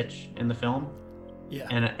kind of a bitch in the film. Yeah.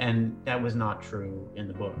 And that was not true in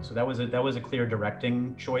the book. So that was a clear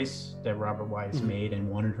directing choice that Robert Wise made, and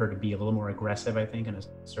wanted her to be a little more aggressive, I think, and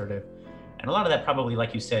assertive. And a lot of that probably,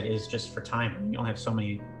 like you said, is just for time. You only have so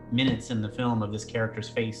many minutes in the film of this character's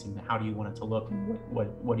face, and how do you want it to look, and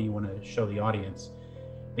what do you want to show the audience?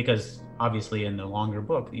 Because obviously in the longer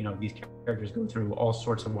book, these characters go through all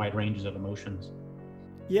sorts of wide ranges of emotions.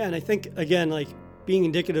 Yeah, and I think, again, like being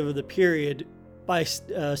indicative of the period, by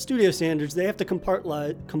studio standards, they have to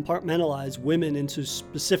compartmentalize women into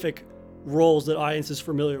specific roles that audience is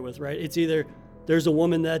familiar with, right? It's either there's a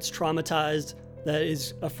woman that's traumatized, that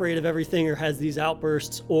is afraid of everything or has these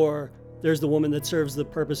outbursts, or there's the woman that serves the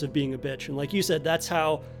purpose of being a bitch. And like you said, that's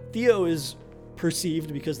how Theo is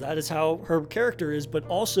perceived, because that is how her character is, but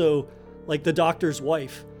also like the doctor's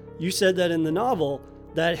wife. You said that in the novel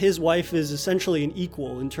that his wife is essentially an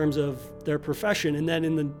equal in terms of their profession, and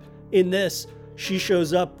then in this, she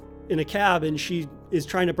shows up in a cab and she is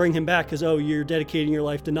trying to bring him back because, oh, you're dedicating your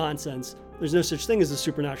life to nonsense. There's no such thing as the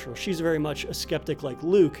supernatural. She's very much a skeptic like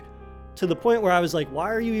Luke, to the point where I was like, why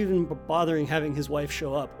are you even bothering having his wife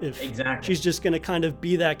show up if she's just going to kind of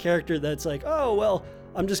be that character that's like, oh, well,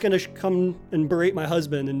 I'm just going to come and berate my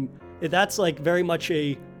husband. And that's like very much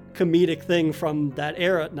a comedic thing from that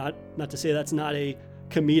era. Not to say that's not a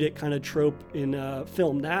comedic kind of trope in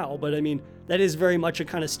film now, but I mean, that is very much a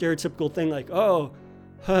kind of stereotypical thing, like, oh,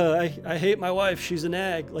 I hate my wife, she's a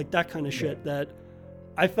nag, like that kind of shit that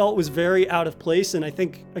I felt was very out of place. And I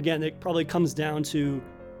think, again, it probably comes down to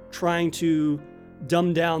trying to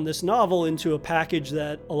dumb down this novel into a package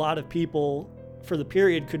that a lot of people for the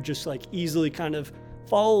period could just like easily kind of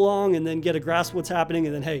follow along and then get a grasp of what's happening,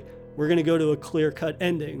 and then, hey, we're going to go to a clear-cut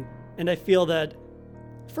ending. And I feel that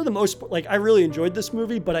for the most part, like, I really enjoyed this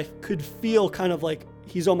movie, but I could feel kind of like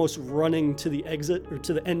he's almost running to the exit or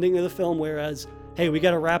to the ending of the film, whereas, hey, we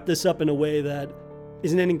got to wrap this up in a way that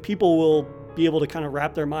is an ending people will be able to kind of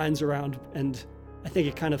wrap their minds around. And I think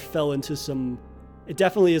it kind of fell into it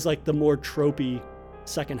definitely is like the more tropey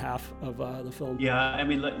second half of the film. Yeah, I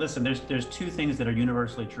mean, listen, there's two things that are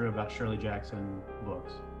universally true about Shirley Jackson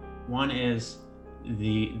books. One is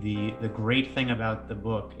the great thing about the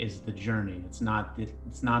book is the journey. It's not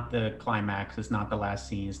the climax, it's not the last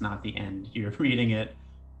scene, it's not the end. You're reading it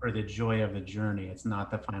for the joy of the journey. It's not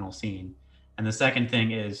the final scene. And the second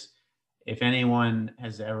thing is, if anyone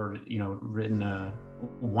has ever, written a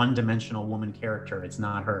one-dimensional woman character, it's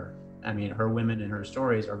not her. I mean, her women in her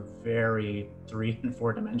stories are very 3- and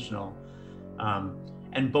 4-dimensional.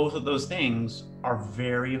 And both of those things are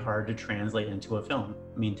very hard to translate into a film.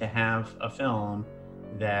 I mean, to have a film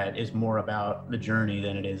that is more about the journey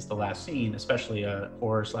than it is the last scene, especially a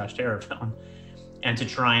horror/terror film, and to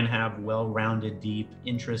try and have well-rounded, deep,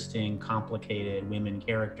 interesting, complicated women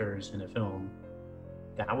characters in a film,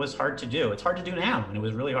 that was hard to do. It's hard to do now, and it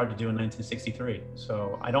was really hard to do in 1963.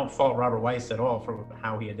 So I don't fault Robert Weiss at all for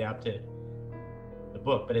how he adapted the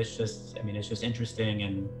book, but it's just interesting.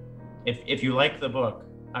 And if you like the book,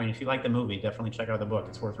 if you like the movie, definitely check out the book.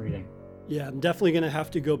 It's worth reading. Yeah, I'm definitely going to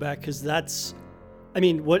have to go back, because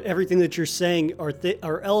everything that you're saying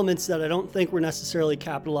are elements that I don't think were necessarily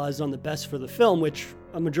capitalized on the best for the film, which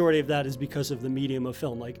a majority of that is because of the medium of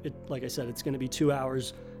film. Like I said, it's going to be 2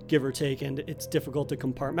 hours, give or take, and it's difficult to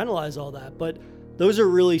compartmentalize all that. But those are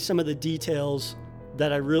really some of the details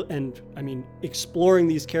that exploring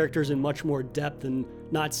these characters in much more depth and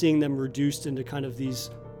not seeing them reduced into kind of these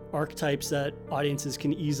archetypes that audiences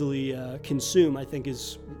can easily consume, I think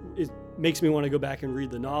it makes me want to go back and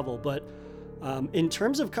read the novel. But in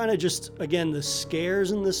terms of kind of just, again, the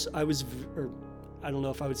scares in this, I don't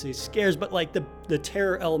know if I would say scares, but like the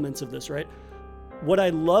terror elements of this, right? What I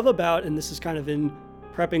love about, and this is kind of in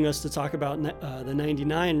prepping us to talk about the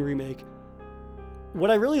 99 remake,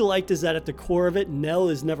 what I really liked is that at the core of it, Nell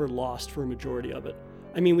is never lost for a majority of it.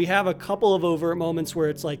 I mean, we have a couple of overt moments where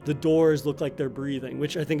it's like the doors look like they're breathing,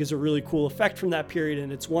 which I think is a really cool effect from that period,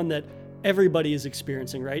 and it's one that everybody is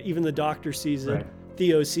experiencing, right? Even the doctor sees it, right.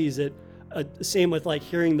 Theo sees it. Same with like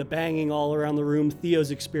hearing the banging all around the room,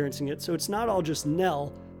 Theo's experiencing it. So it's not all just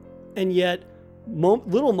Nell, and yet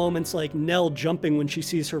little moments like Nell jumping when she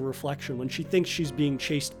sees her reflection, when she thinks she's being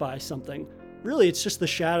chased by something. Really, it's just the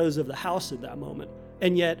shadows of the house at that moment.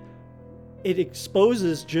 And yet it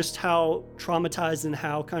exposes just how traumatized and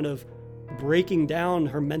how kind of breaking down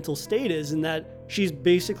her mental state is, in that she's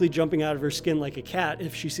basically jumping out of her skin like a cat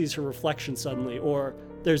if she sees her reflection suddenly. Or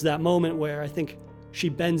there's that moment where I think she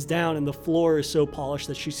bends down and the floor is so polished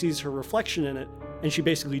that she sees her reflection in it, and she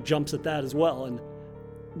basically jumps at that as well. And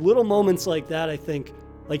little moments like that, I think,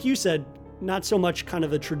 like you said, not so much kind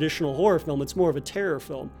of a traditional horror film, it's more of a terror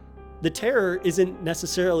film. The terror isn't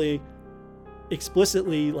necessarily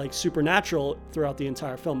explicitly like supernatural throughout the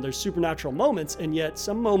entire film. There's supernatural moments, and yet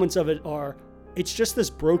some moments of it are, it's just this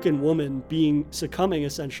broken woman succumbing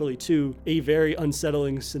essentially to a very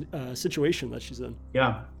unsettling situation that she's in.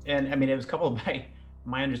 Yeah, and I mean, it was coupled by,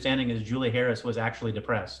 my understanding is Julie Harris was actually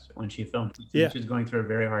depressed when she filmed. Yeah. She was going through a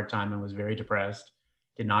very hard time and was very depressed.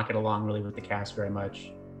 Did not get along really with the cast very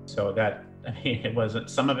much. So that, I mean,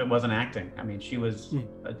 some of it wasn't acting. I mean, she was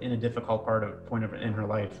in a difficult point in her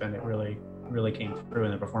life, and it really came through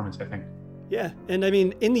in the performance, I think. Yeah, and I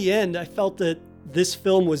mean, in the end, I felt that this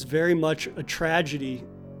film was very much a tragedy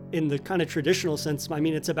in the kind of traditional sense. I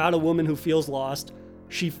mean, it's about a woman who feels lost.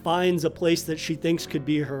 She finds a place that she thinks could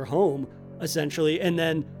be her home, essentially, and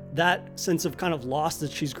then that sense of kind of loss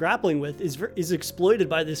that she's grappling with is exploited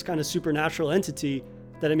by this kind of supernatural entity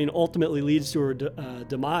that, I mean, ultimately leads to her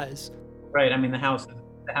demise. Right. I mean, the house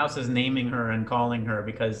is naming her and calling her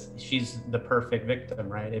because she's the perfect victim,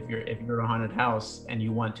 right? If you're a haunted house and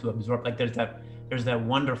you want to absorb, like there's that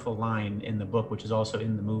wonderful line in the book, which is also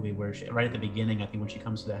in the movie, where right at the beginning, I think when she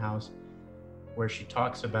comes to the house, where she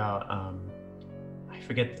talks about, I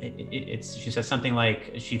forget, she says something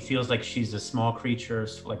like she feels like she's a small creature,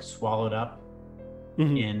 like swallowed up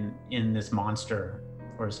in this monster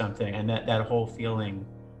or something, and that whole feeling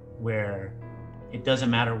where it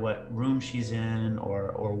doesn't matter what room she's in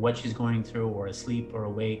or what she's going through, or asleep or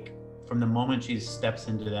awake, from the moment she steps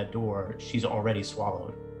into that door, she's already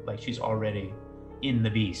swallowed, like she's already in the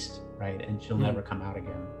beast, right? And she'll never come out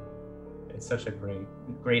again. It's such a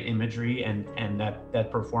great imagery, and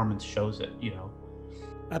that performance shows it, you know.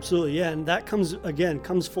 Absolutely, yeah, and that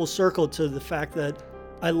comes full circle to the fact that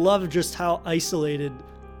I love just how isolated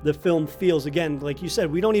the film feels. Again, like you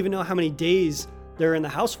said, we don't even know how many days they're in the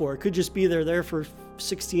house for. It could just be they're there for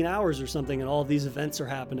 16 hours or something, and all of these events are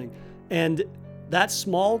happening. And that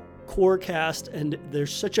small core cast, and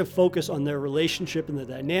there's such a focus on their relationship and the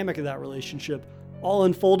dynamic of that relationship, all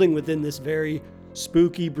unfolding within this very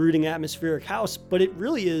spooky, brooding, atmospheric house. But it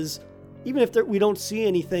really is, even if we don't see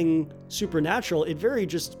anything supernatural, it very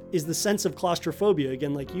just is the sense of claustrophobia.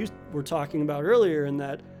 Again, like you were talking about earlier, in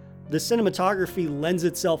that the cinematography lends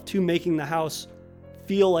itself to making the house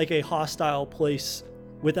feel like a hostile place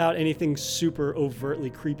without anything super overtly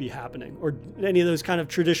creepy happening, or any of those kind of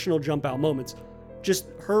traditional jump out moments. Just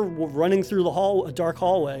her running through a dark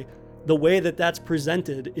hallway, the way that that's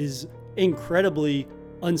presented is incredibly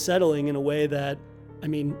unsettling in a way that, I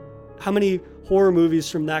mean, how many horror movies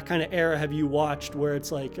from that kind of era have you watched where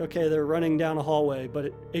it's like, okay, they're running down a hallway,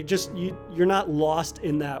 but it just, you're not lost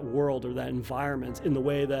in that world or that environment in the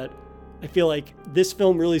way that I feel like this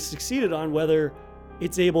film really succeeded on, whether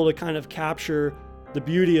it's able to kind of capture the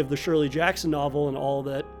beauty of the Shirley Jackson novel and all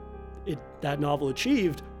that that novel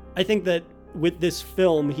achieved. I think that with this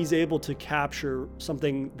film, he's able to capture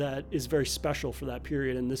something that is very special for that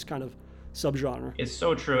period and this kind of subgenre. It's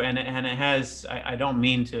so true, and it has. I don't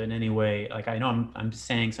mean to in any way. Like, I know I'm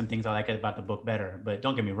saying some things I like about the book better, but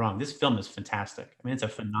don't get me wrong. This film is fantastic. I mean, it's a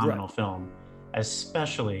phenomenal film,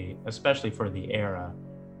 especially for the era.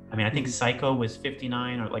 I mean, I think Psycho was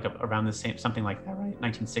 59 or like around the same, something like that, right?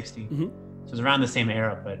 1960. So it's around the same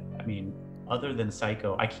era. But I mean, other than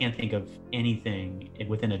Psycho, I can't think of anything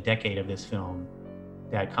within a decade of this film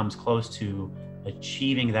that comes close to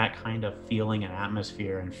achieving that kind of feeling and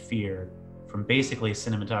atmosphere and fear from basically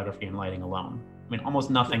cinematography and lighting alone. I mean, almost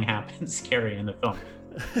nothing happens scary in the film,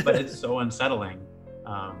 but it's so unsettling.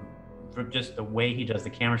 For just the way he does the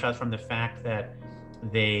camera shots, from the fact that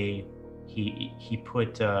he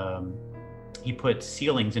put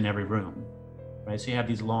ceilings in every room, right? So you have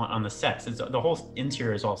these long on the sets. The whole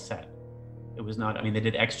interior is all set. It was not. I mean, they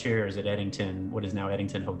did exteriors at Eddington, what is now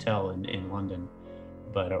Eddington Hotel in London,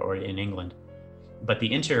 or in England. But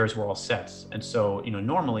the interiors were all sets, and so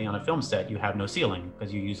normally on a film set you have no ceiling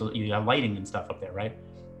because you have lighting and stuff up there, right?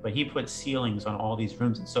 But he put ceilings on all these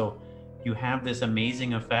rooms, and so you have this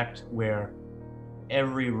amazing effect where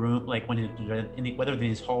every room, like whether in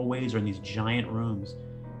these hallways or in these giant rooms,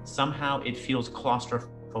 somehow it feels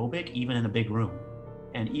claustrophobic even in a big room,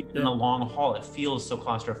 and even in a long hall it feels so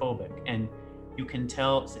claustrophobic, and you can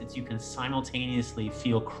tell you can simultaneously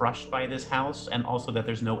feel crushed by this house and also that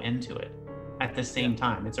there's no end to it at the same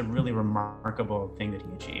time. It's a really remarkable thing that he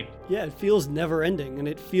achieved. Yeah, it feels never ending, and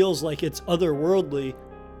it feels like it's otherworldly,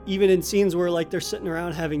 even in scenes where like they're sitting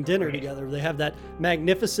around having dinner together. They have that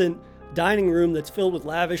magnificent dining room that's filled with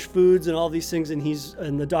lavish foods and all these things,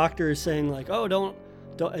 and the doctor is saying like, oh, don't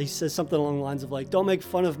he says something along the lines of like, don't make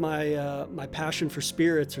fun of my passion for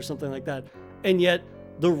spirits or something like that. And yet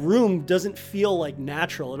the room doesn't feel like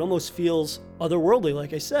natural. It almost feels otherworldly,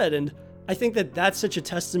 like I said. And I think that that's such a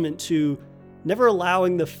testament to never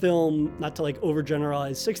allowing the film, not to like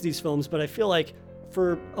overgeneralize 60s films, but I feel like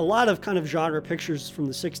for a lot of kind of genre pictures from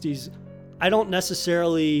the 60s, I don't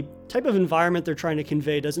necessarily, type of environment they're trying to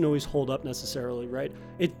convey doesn't always hold up necessarily, right?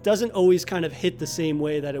 It doesn't always kind of hit the same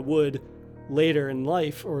way that it would later in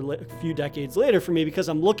life or a few decades later for me, because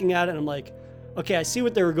I'm looking at it and I'm like, okay, I see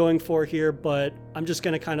what they were going for here, but I'm just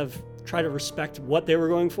going to kind of try to respect what they were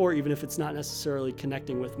going for, even if it's not necessarily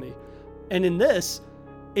connecting with me. And in this,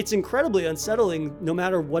 it's incredibly unsettling no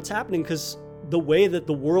matter what's happening, because the way that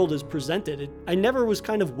the world is presented, I never was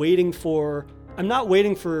kind of waiting for,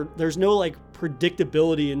 there's no like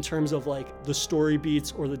predictability in terms of like the story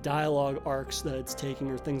beats or the dialogue arcs that it's taking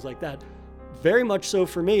or things like that. Very much so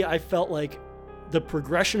for me, I felt like the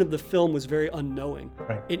progression of the film was very unknowing.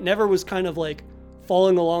 Right. It never was kind of like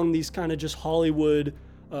following along these kind of just Hollywood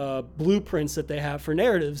blueprints that they have for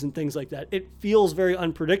narratives and things like that. It feels very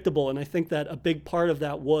unpredictable, and I think that a big part of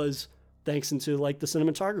that was thanks into like the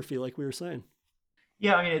cinematography, like we were saying.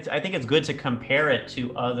 Yeah, I mean, I think it's good to compare it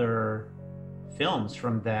to other films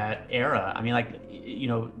from that era. I mean, like, you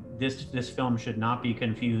know, this film should not be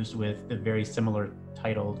confused with the very similar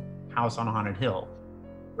titled House on Haunted Hill,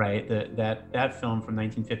 right? That film from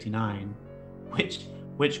 1959,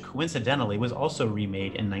 which coincidentally was also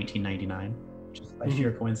remade in 1999, just by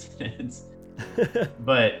sheer coincidence.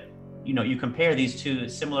 But you know, you compare these two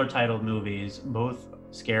similar titled movies, both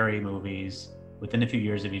scary movies, within a few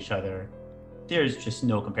years of each other. There's just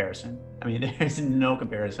no comparison. I mean, there's no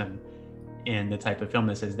comparison in the type of film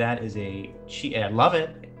this is. That is I love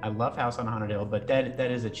it. I love House on Haunted Hill, but that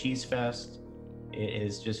is a cheese fest. It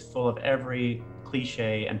is just full of every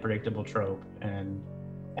cliche and predictable trope, and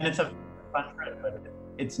it's a fun trip, but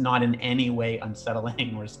it's not in any way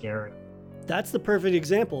unsettling or scary. That's the perfect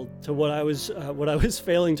example to what I was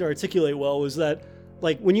failing to articulate well, was that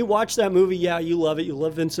like when you watch that movie, yeah, you love it. You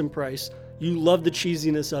love Vincent Price. You love the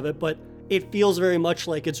cheesiness of it, but it feels very much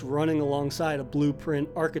like it's running alongside a blueprint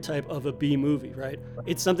archetype of a B movie, right?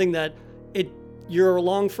 It's something that you're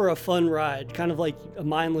along for a fun ride, kind of like a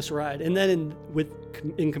mindless ride. And then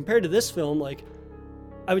in compared to this film, like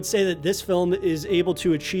I would say that this film is able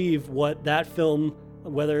to achieve what that film,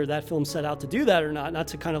 whether that film set out to do that or not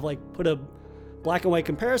to kind of like put a black and white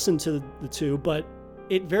comparison to the two, but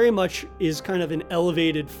it very much is kind of an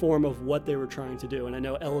elevated form of what they were trying to do. And I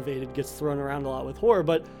know elevated gets thrown around a lot with horror,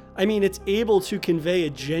 but I mean, it's able to convey a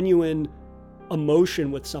genuine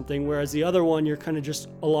emotion with something, whereas the other one, you're kind of just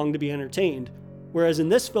along to be entertained. Whereas in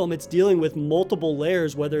this film, it's dealing with multiple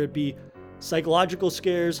layers, whether it be psychological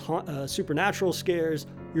scares, supernatural scares.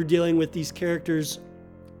 You're dealing with these characters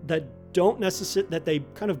that that they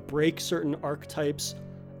kind of break certain archetypes.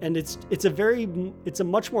 And it's a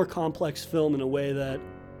much more complex film in a way that,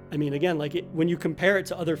 I mean, again, like when you compare it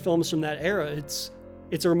to other films from that era, it's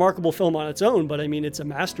a remarkable film on its own, but I mean, it's a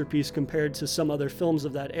masterpiece compared to some other films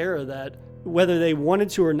of that era that, whether they wanted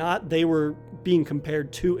to or not, they were being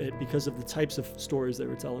compared to it because of the types of stories they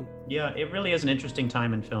were telling. Yeah, it really is an interesting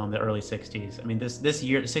time in film, the early 60s. I mean, this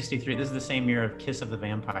year, 63, this is the same year of Kiss of the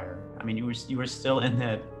Vampire. I mean, you were still in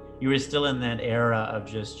that era of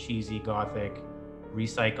just cheesy gothic,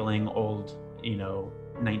 recycling old,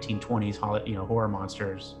 1920s horror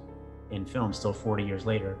monsters in film still 40 years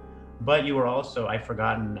later. But you were also, I've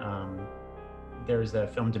forgotten, there's the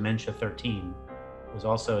film Dementia 13. It was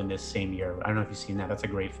also in this same year. I don't know if you've seen that. That's a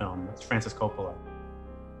great film. It's Francis Coppola,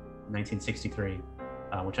 1963,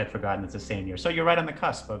 which I'd forgotten. It's the same year. So you're right on the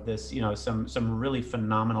cusp of this, some really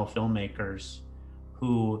phenomenal filmmakers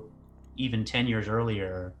who even 10 years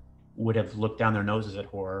earlier would have looked down their noses at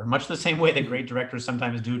horror, much the same way that great directors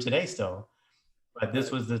sometimes do today still. But this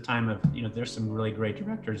was the time of, there's some really great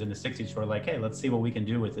directors in the 60s who are like, hey, let's see what we can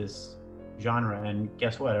do with this genre. And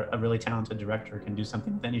guess what? A really talented director can do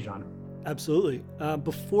something with any genre. Absolutely.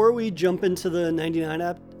 Before we jump into the 99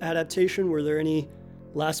 adaptation, were there any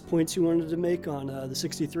last points you wanted to make on the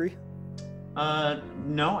 63?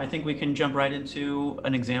 No, I think we can jump right into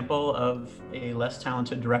an example of a less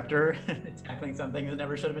talented director tackling something that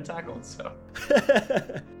never should have been tackled. So,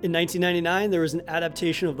 in 1999, there was an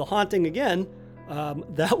adaptation of The Haunting again.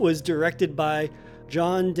 That was directed by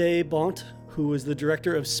John de Bont, who was the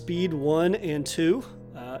director of Speed 1 and 2,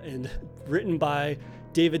 and written by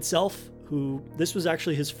David Self, who this was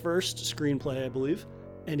actually his first screenplay, I believe.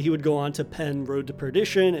 And he would go on to pen Road to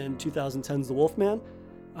Perdition and 2010's The Wolfman.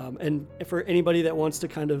 And for anybody that wants to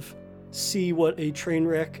kind of see what a train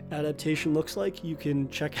wreck adaptation looks like, you can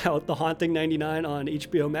check out The Haunting 99 on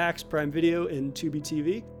HBO Max, Prime Video, and Tubi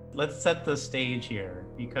TV. Let's set the stage here,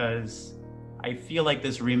 because I feel like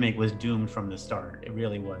this remake was doomed from the start. It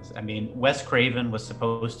really was. I mean, Wes Craven was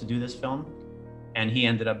supposed to do this film, and he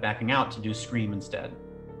ended up backing out to do Scream instead,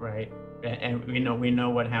 right? And we know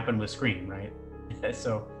what happened with Scream, right?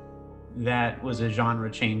 So that was a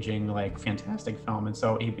genre-changing, like, fantastic film, and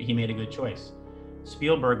so he made a good choice.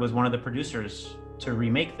 Spielberg was one of the producers to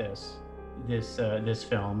remake this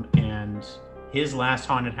film, and his last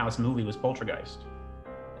haunted house movie was Poltergeist.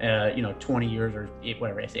 20 years or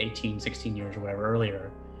whatever, it's 18, 16 years or whatever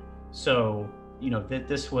earlier. So,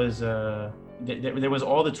 this was, there was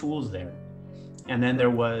all the tools there. And then there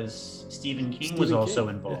was Stephen King was also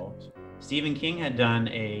involved. Yeah. Stephen King had done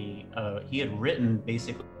he had written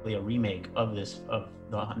basically a remake of the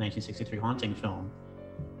 1963 Haunting film.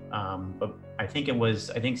 But I think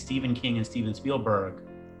Stephen King and Steven Spielberg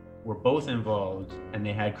were both involved, and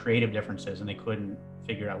they had creative differences and they couldn't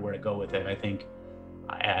figure out where to go with it.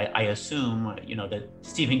 I assume, that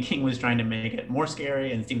Stephen King was trying to make it more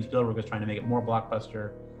scary and Steven Spielberg was trying to make it more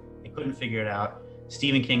blockbuster. They couldn't figure it out.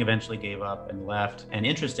 Stephen King eventually gave up and left. And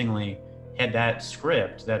interestingly, had that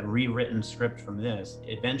script, that rewritten script from this,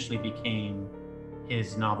 eventually became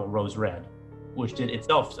his novel Rose Red, which did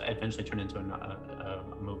itself eventually turn into a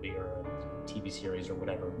movie or a TV series or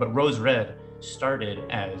whatever. But Rose Red started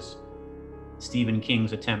as Stephen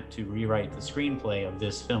King's attempt to rewrite the screenplay of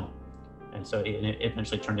this film. And so it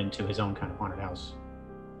eventually turned into his own kind of haunted house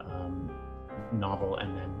novel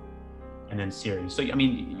and then series. So, I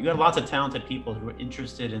mean, you got lots of talented people who are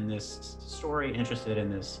interested in this story, interested in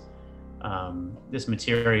this this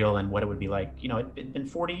material and what it would be like. It'd been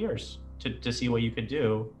 40 years to see what you could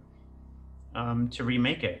do to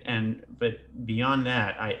remake it. But beyond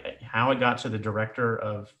that, how it got to the director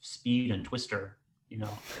of Speed and Twister,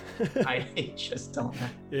 I just don't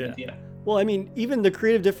have any idea. Well, I mean, even the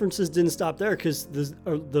creative differences didn't stop there, because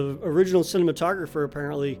the original cinematographer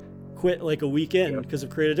apparently quit like a week in because of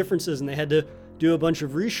creative differences, and they had to do a bunch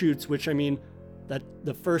of reshoots, which, I mean, that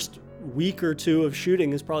the first week or two of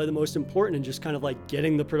shooting is probably the most important in just kind of like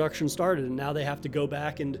getting the production started. And now they have to go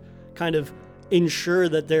back and kind of ensure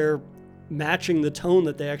that they're matching the tone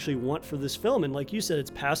that they actually want for this film. And like you said, it's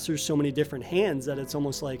passed through so many different hands that it's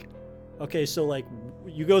almost like, okay, so like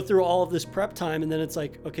you go through all of this prep time and then it's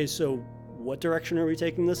like, okay, so what direction are we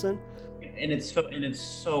taking this in? And it's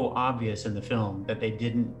so obvious in the film that they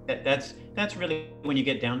didn't, that's really, when you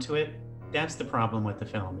get down to it, that's the problem with the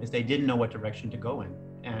film, is they didn't know what direction to go in.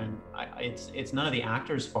 And it's none of the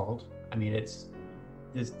actors' fault. I mean,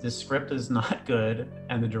 the script is not good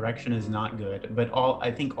and the direction is not good, but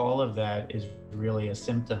I think all of that is really a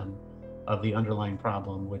symptom of the underlying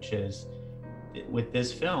problem, which is, with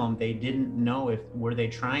this film, they didn't know were they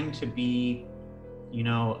trying to be,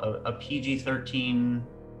 a PG-13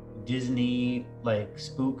 Disney like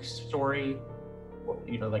spook story,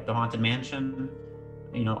 like The Haunted Mansion,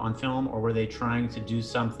 on film, or were they trying to do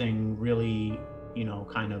something really,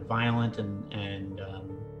 kind of violent and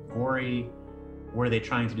gory? Were they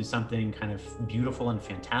trying to do something kind of beautiful and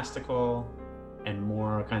fantastical and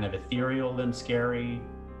more kind of ethereal than scary?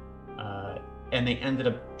 And they ended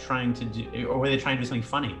up trying to do, or were they trying to do something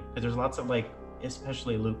funny? Because there's lots of like,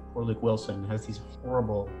 especially Luke Wilson has these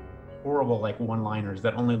horrible like one-liners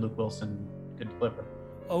that only Luke Wilson could deliver.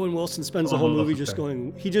 Owen Wilson spends the whole movie just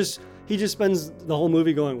going, he just spends the whole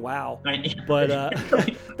movie going, wow. But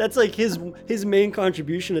that's like his main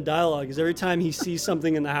contribution to dialogue is every time he sees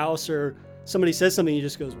something in the house or somebody says something, he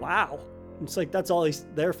just goes, wow. It's like, that's all he's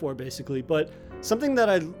there for, basically. But something that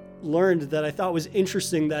I learned that I thought was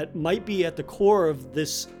interesting that might be at the core of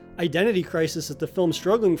this identity crisis that the film's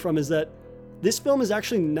struggling from is that this film is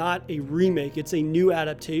actually not a remake, it's a new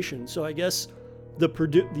adaptation. So I guess the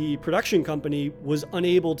production company was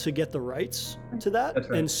unable to get the rights to that. That's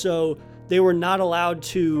right. And so they were not allowed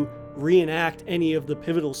to reenact any of the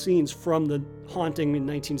pivotal scenes from The Haunting in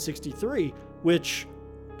 1963, which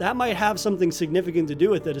that might have something significant to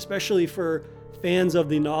do with it, especially for fans of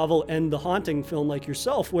the novel and The Haunting film like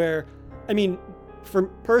yourself, where, I mean,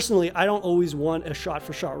 personally, I don't always want a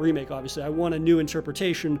shot-for-shot remake, obviously. I want a new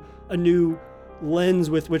interpretation, a new lens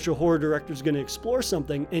with which a horror director is going to explore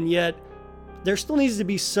something, and yet there still needs to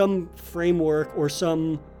be some framework or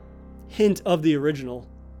some hint of the original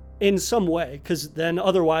in some way, because then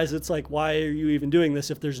otherwise it's like, why are you even doing this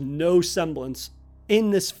if there's no semblance? In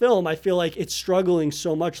this film, I feel like it's struggling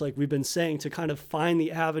so much, like we've been saying, to kind of find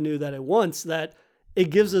the avenue that it wants, that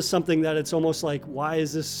it gives us something that it's almost like, why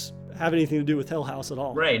is this have anything to do with Hill House at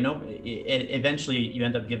all? Right. No. Eventually, you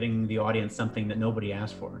end up giving the audience something that nobody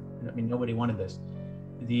asked for. I mean, nobody wanted this.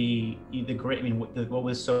 The great. I mean, what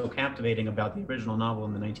was so captivating about the original novel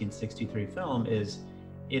in the 1963 film is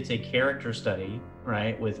it's a character study,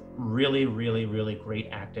 right, with really, really, really great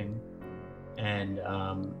acting, and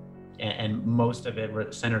most of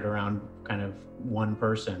it centered around kind of one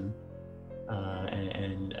person,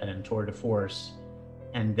 and tour de force.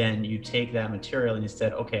 And then you take that material and you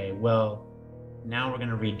said, okay, well, now we're going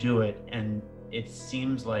to redo it. And it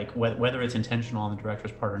seems like whether it's intentional on the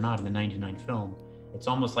director's part or not in the 99 film, it's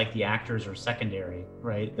almost like the actors are secondary,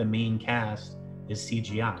 right? The main cast is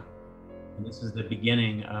CGI. And this is the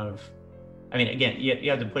beginning of, I mean, again, you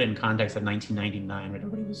have to put it in context of 1999, right?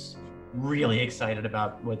 Everybody was really excited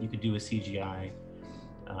about what you could do with CGI.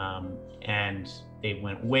 And they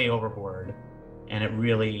went way overboard. And it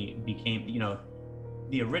really became,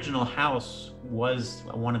 the original house was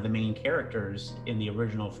one of the main characters in the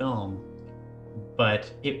original film,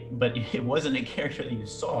 but it wasn't a character that you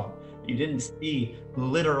saw. You didn't see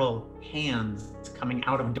literal hands coming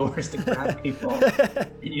out of doors to grab people.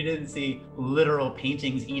 You didn't see literal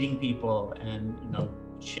paintings eating people and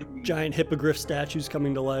chimneys. Giant hippogriff statues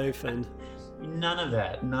coming to life, and none of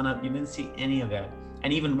that. You didn't see any of that.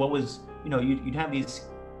 And even what was, you'd have these,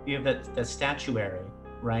 you have that statuary,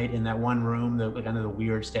 right, in that one room, the kind of the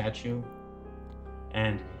weird statue.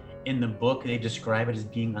 And in the book, they describe it as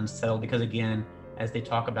being unsettled because, again, as they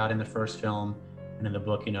talk about in the first film and in the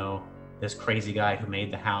book, this crazy guy who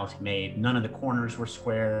made the house, none of the corners were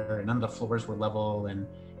square, none of the floors were level, and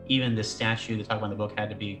even the statue they talk about in the book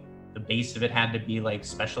the base of it had to be like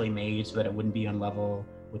specially made so that it wouldn't be on level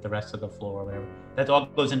with the rest of the floor or whatever. That all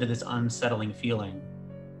goes into this unsettling feeling,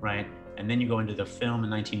 right? And then you go into the film in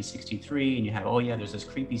 1963 and you have, there's this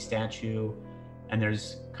creepy statue, and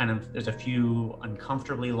there's a few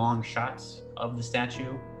uncomfortably long shots of the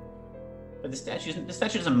statue, but the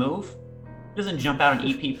statue doesn't move. It doesn't jump out and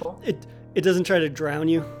eat people. It doesn't try to drown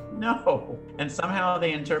you. No. And somehow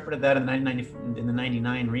they interpreted that in the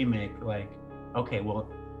 99 remake, like, okay, well,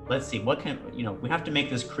 let's see, we have to make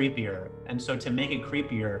this creepier. And so to make it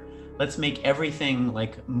creepier, let's make everything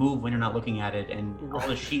like move when you're not looking at it, and all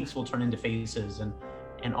the sheets will turn into faces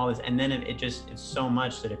and all this. And then it's so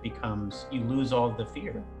much that it becomes, you lose all the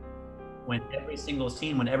fear. When every single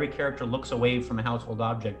scene, when every character looks away from a household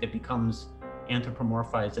object, it becomes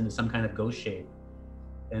anthropomorphized into some kind of ghost shape.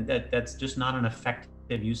 And that's just not an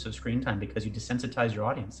effective use of screen time because you desensitize your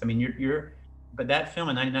audience. I mean, but that film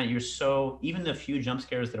in 99, even the few jump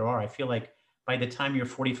scares there are, I feel like by the time you're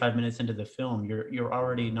 45 minutes into the film, you're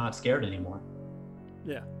already not scared anymore.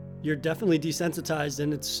 Yeah, you're definitely desensitized,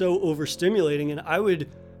 and it's so overstimulating. And I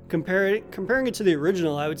would comparing it to the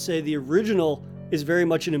original, I would say the original is very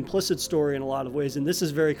much an implicit story in a lot of ways, and this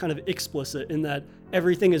is very kind of explicit in that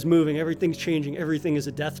everything is moving, everything's changing, everything is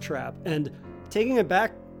a death trap. And taking it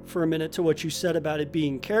back for a minute to what you said about it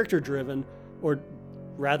being character driven, or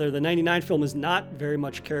rather the 99 film is not very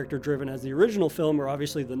much character driven as the original film or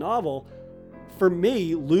obviously the novel. For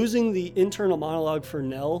me, losing the internal monologue for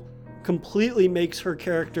Nell completely makes her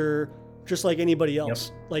character just like anybody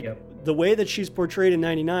else. The way that she's portrayed in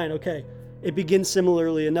 99, okay, it begins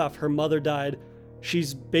similarly enough. Her mother died.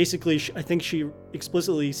 She's basically, I think she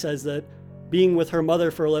explicitly says that being with her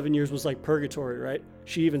mother for 11 years was like purgatory, right?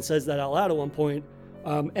 She even says that out loud at one point.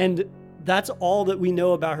 And that's all that we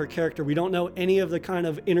know about her character. We don't know any of the kind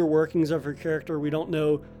of inner workings of her character. We don't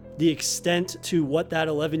know the extent to what that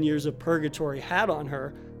 11 years of purgatory had on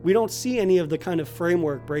her. We don't see any of the kind of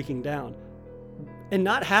framework breaking down. And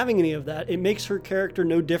not having any of that, it makes her character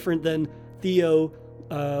no different than Theo,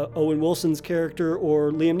 Owen Wilson's character,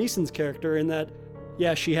 or Liam Neeson's character, in that,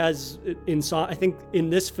 yeah, she has I think in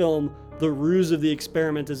this film, the ruse of the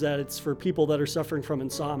experiment is that it's for people that are suffering from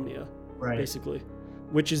insomnia, right, basically,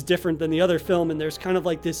 which is different than the other film. And there's kind of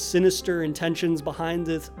like this sinister intentions behind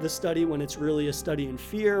the study when it's really a study in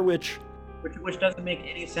fear, which doesn't make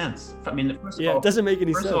any sense. I mean, it doesn't make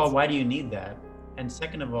any sense. First of all, why do you need that? And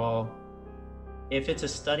second of all, if it's a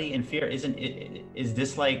study in fear, is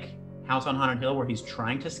this like House on Haunted Hill where he's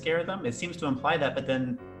trying to scare them? It seems to imply that, but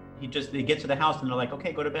then they get to the house and they're like,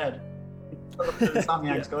 okay, go to bed.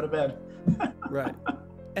 Insomniacs, go to bed. Right.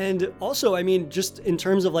 And also, I mean, just in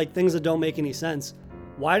terms of like things that don't make any sense,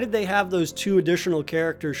 why did they have those two additional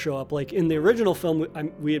characters show up? Like in the original film,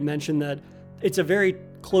 we had mentioned that it's a very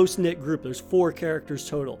close-knit group. There's 4 characters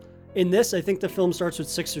total. In this, I think the film starts with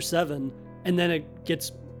 6 or 7, and then it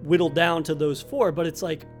gets whittled down to those 4. But it's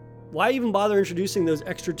like, why even bother introducing those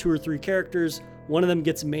extra 2 or 3 characters? One of them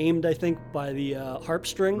gets maimed, I think, by the harp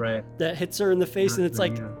string that hits her in the face. And it's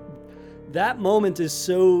like, that moment is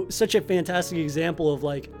such a fantastic example of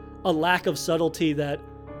like a lack of subtlety that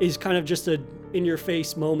is kind of just a in your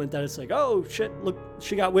face moment that it's like, oh shit, look,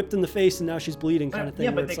 she got whipped in the face and now she's bleeding kind of thing.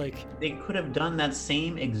 Yeah, where but it's like, they could have done that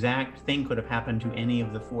same exact thing could have happened to any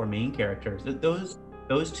of the four main characters.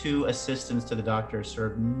 Those two assistants to the doctor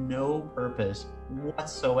serve no purpose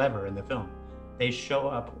whatsoever in the film. They show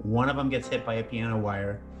up, one of them gets hit by a piano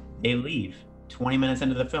wire, they leave 20 minutes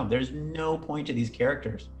into the film. There's no point to these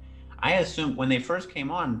characters. I assumed when they first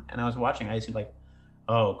came on and I was watching, I assumed like,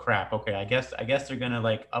 oh crap, okay, I guess they're gonna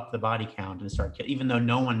like up the body count and start even though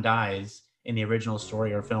no one dies in the original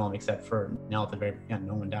story or film except for Nell at the very end,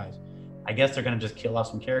 no one dies. I guess they're gonna just kill off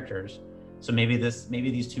some characters. So maybe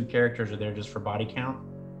these two characters are there just for body count,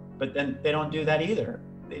 but then they don't do that either.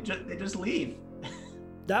 They just leave.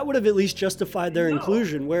 That would have at least justified their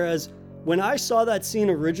inclusion. Whereas when I saw that scene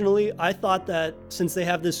originally, I thought that since they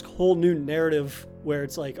have this whole new narrative where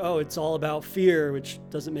it's like, oh, it's all about fear, which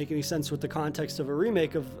doesn't make any sense with the context of a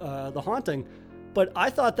remake of The Haunting. But I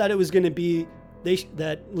thought that it was going to be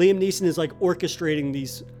that Liam Neeson is like orchestrating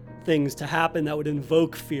these things to happen that would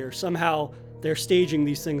invoke fear. Somehow they're staging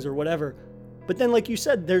these things or whatever. But then, like you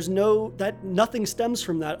said, nothing stems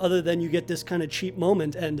from that other than you get this kind of cheap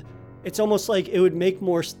moment. And it's almost like it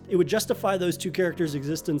would justify those two characters'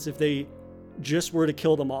 existence if they just were to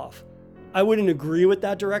kill them off. I wouldn't agree with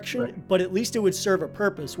that direction, right, but at least it would serve a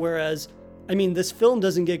purpose. Whereas, I mean, this film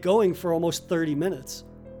doesn't get going for almost 30 minutes.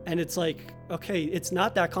 And it's like, okay, it's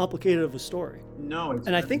not that complicated of a story. No, it's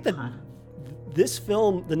and I think that this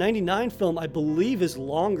film, the 99 film, I believe is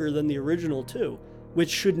longer than the original too, which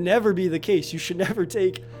should never be the case. You should never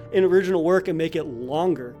take an original work and make it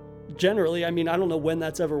longer. Generally, I mean, I don't know when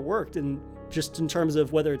that's ever worked, and just in terms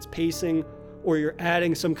of whether it's pacing or you're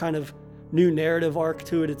adding some kind of new narrative arc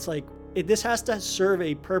to it, it's like, this has to serve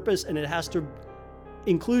a purpose and it has to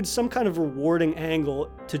include some kind of rewarding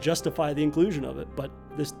angle to justify the inclusion of it. But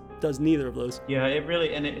this does neither of those. Yeah, it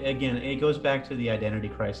really, and it goes back to the identity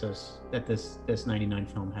crisis that this 99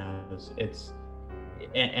 film has.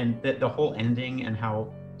 And the whole ending and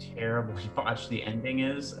how terribly botched the ending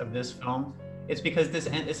is of this film. It's because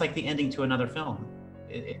it's like the ending to another film.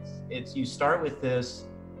 It's you start with this,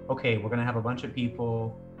 okay, we're gonna have a bunch of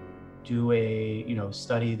people do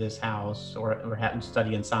study this house or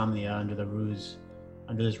study insomnia under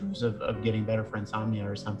this ruse of getting better for insomnia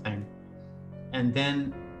or something. And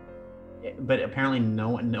then, but apparently no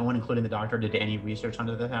one including the doctor did any research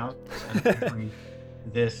under the house. And apparently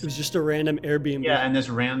it was just a random Airbnb. Yeah, and this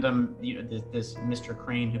random, this Mr.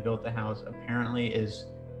 Crane who built the house apparently is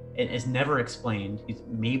never explained. He's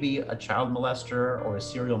maybe a child molester or a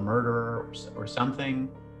serial murderer or something,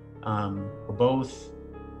 or both.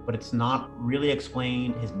 But it's not really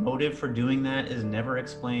explained. His motive for doing that is never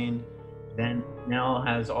explained. Then Nell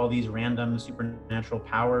has all these random supernatural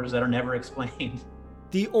powers that are never explained.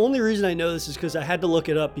 The only reason I know this is because I had to look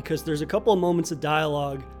it up, because there's a couple of moments of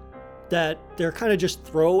dialogue that they're kind of just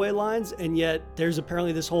throwaway lines, and yet there's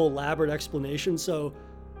apparently this whole elaborate explanation. So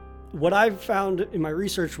what I've found in my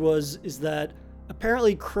research is that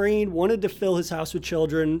apparently Crane wanted to fill his house with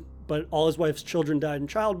children, but all his wife's children died in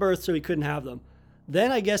childbirth, so he couldn't have them.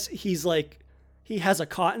 Then I guess he has a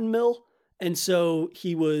cotton mill, and so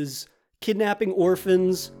he was kidnapping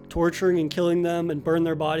orphans, torturing and killing them, and burn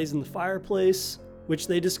their bodies in the fireplace, which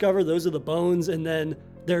they discover those are the bones, and then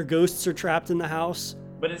their ghosts are trapped in the house.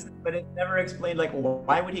 But it's never explained, like,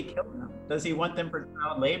 why would he kill them? Does he want them for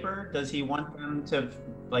child labor? Does he want them to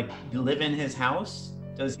live in his house?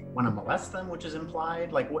 Does he want to molest them, which is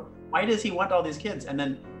implied? Like, why does he want all these kids? And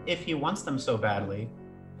then if he wants them so badly,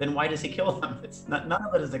 then why does he kill them? None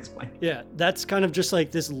of it is explained. Yeah, that's kind of just like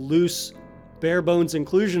this loose, bare bones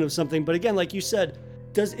inclusion of something. But again, like you said,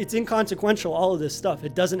 it's inconsequential, all of this stuff.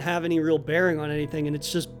 It doesn't have any real bearing on anything, and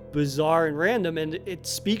it's just bizarre and random, and it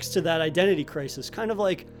speaks to that identity crisis. Kind of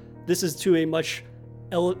like this is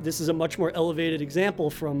a much more elevated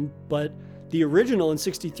example but the original in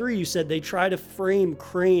 63, you said they try to frame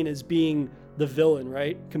Crane as being the villain,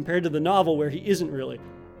 right? Compared to the novel where he isn't really.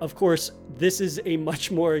 Of course, this is a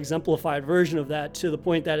much more exemplified version of that, to the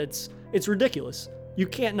point that it's ridiculous. You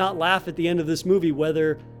can't not laugh at the end of this movie,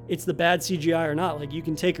 whether it's the bad CGI or not. Like, you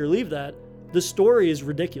can take or leave that. The story is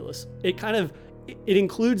ridiculous. It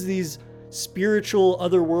includes these spiritual,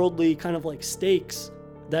 otherworldly kind of like stakes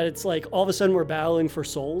that it's like all of a sudden we're battling for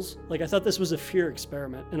souls. Like, I thought this was a fear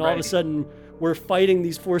experiment, and all of a sudden we're fighting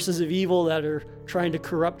these forces of evil that are trying to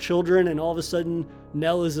corrupt children, and all of a sudden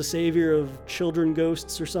Nell is a savior of children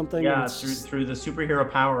ghosts or something. Yeah, through the superhero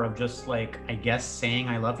power of just, like, I guess saying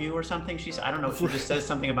I love you or something. I don't know, she just says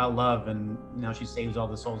something about love, and now she saves all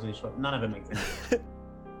the souls of these children. None of it makes sense.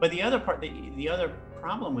 But the other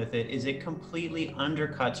problem with it is it completely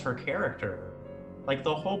undercuts her character. like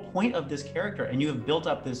the whole point of this character, and you have built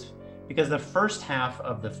up this, because the first half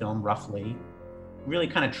of the film roughly really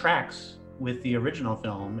kind of tracks with the original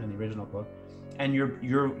film and the original book, and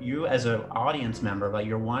you as an audience member, like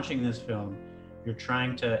you're watching this film, you're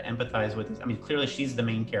trying to empathize with this. I mean, clearly she's the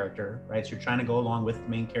main character, right? So you're trying to go along with the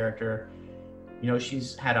main character. You know,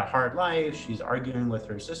 she's had a hard life, she's arguing with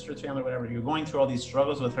her sister's family, whatever. You're going through all these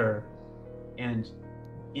struggles with her. And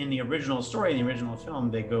in the original story, in the original film,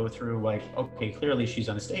 they go through like, okay, clearly she's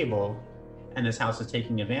unstable and this house is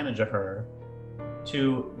taking advantage of her,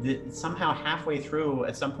 to somehow halfway through,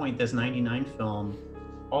 at some point, this 99 film,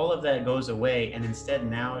 all of that goes away. And instead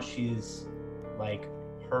now she's like,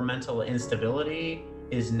 her mental instability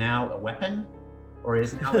is now a weapon, or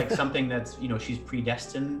is now like something that's, you know, she's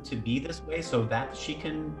predestined to be this way so that she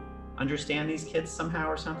can understand these kids somehow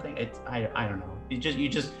or something. I don't know.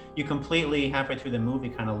 You completely halfway through the movie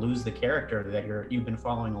kind of lose the character that you've been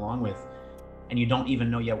following along with, and you don't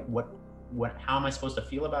even know yet how am I supposed to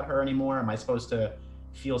feel about her anymore? Am I supposed to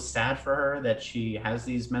feel sad for her that she has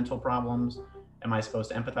these mental problems? Am I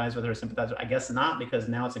supposed to empathize with her, sympathize with her? I guess not, because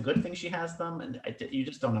now it's a good thing she has them, and you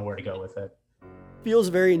just don't know where to go with it. Feels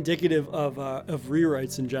very indicative of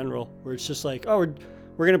rewrites in general, where it's just like, oh,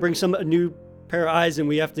 we're going to bring a new pair of eyes, and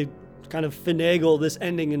we have to kind of finagle this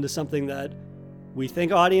ending into something that we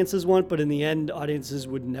think audiences want, but in the end, audiences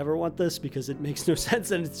would never want this because it makes no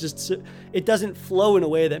sense, and it doesn't flow in a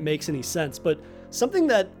way that makes any sense. But something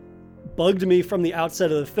that bugged me from the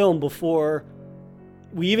outset of the film before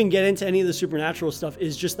we even get into any of the supernatural stuff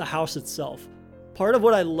is just the house itself. Part of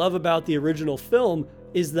what I love about the original film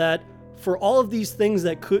is that for all of these things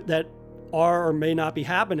that are or may not be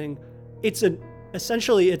happening,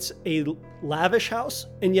 essentially it's a lavish house,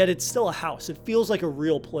 and yet it's still a house. It feels like a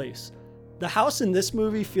real place. The house in this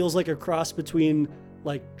movie feels like a cross between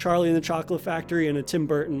like Charlie and the Chocolate Factory and a Tim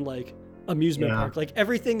Burton like amusement park. Like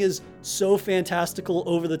everything is so fantastical,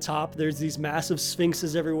 over the top. There's these massive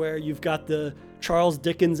sphinxes everywhere. You've got the Charles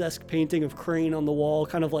Dickens-esque painting of Crane on the wall,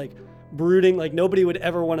 kind of like brooding. Like nobody would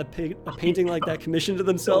ever want to paint a painting like that commissioned to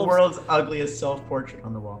themselves. The world's ugliest self-portrait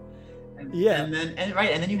on the wall. And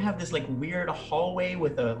then you have this like weird hallway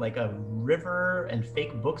with a river and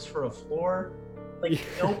fake books for a floor. Like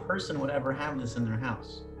no person would ever have this in their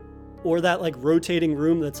house. Or that like rotating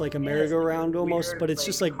room that's like a merry-go-round almost, weird, but it's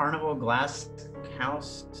just like carnival glass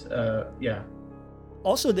house.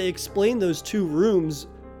 Also, they explained those two rooms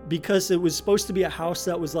because it was supposed to be a house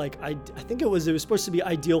that was like, I think it was supposed to be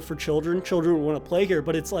ideal for children. Children would want to play here,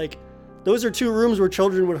 but it's like, those are two rooms where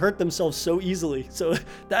children would hurt themselves so easily. So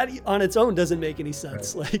that on its own doesn't make any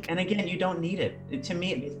sense. Right. Like, and again, you don't need it. To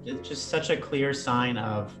me, it's just such a clear sign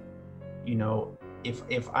of, you know,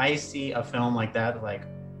 if I see a film like that, like,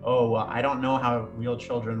 oh, well, I don't know how real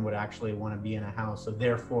children would actually want to be in a house, so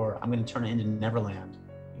therefore I'm going to turn it into Neverland.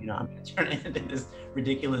 You know, I'm going to turn it into this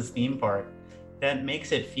ridiculous theme park. That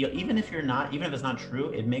makes it feel, even if it's not true,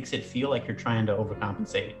 it makes it feel like you're trying to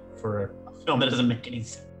overcompensate for a film that doesn't make any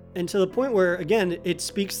sense. And to the point where, again, it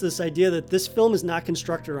speaks to this idea that this film is not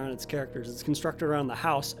constructed around its characters. It's constructed around the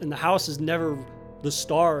house, and the house is never the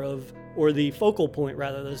star of, or the focal point,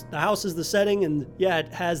 rather. The house is the setting, and yeah,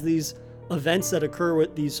 it has these events that occur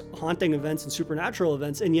with these haunting events and supernatural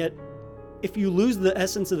events, and yet, if you lose the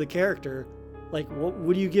essence of the character, like,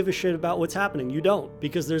 what do you give a shit about what's happening? You don't,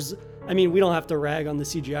 because we don't have to rag on the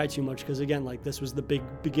CGI too much, because again, like, this was the big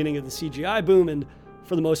beginning of the CGI boom, and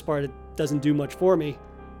for the most part, it doesn't do much for me.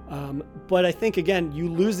 But I think, again, you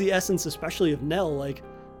lose the essence, especially of Nell. Like,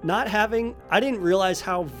 I didn't realize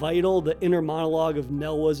how vital the inner monologue of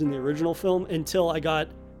Nell was in the original film until I got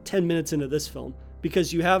 10 minutes into this film,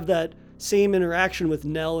 because you have that same interaction with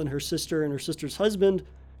Nell and her sister and her sister's husband.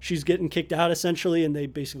 She's getting kicked out essentially, and they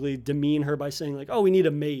basically demean her by saying like, oh, we need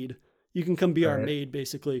a maid. You can come be our maid,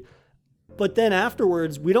 basically. But then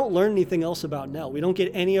afterwards, we don't learn anything else about Nell. We don't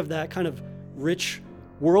get any of that kind of rich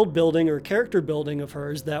world building or character building of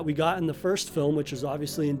hers that we got in the first film, which is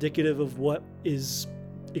obviously indicative of what is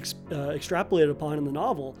extrapolated upon in the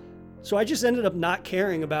novel. So I just ended up not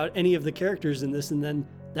caring about any of the characters in this, and then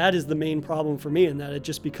that is the main problem for me, in that it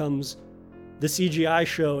just becomes the CGI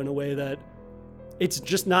show in a way that it's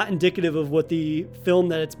just not indicative of what the film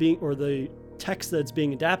that it's being, or the text that it's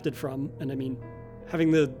being adapted from. And I mean,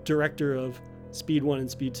 having the director of Speed 1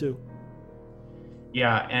 and Speed 2.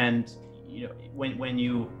 Yeah, and you know, when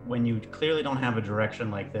you clearly don't have a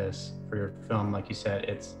direction like this for your film, like you said,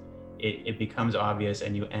 it becomes obvious,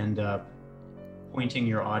 and you end up pointing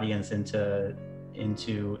your audience into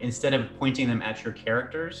instead of pointing them at your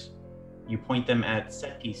characters, you point them at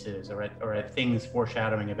set pieces or at things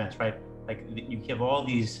foreshadowing events, right? Like you give all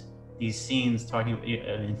these these scenes talking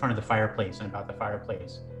in front of the fireplace and about the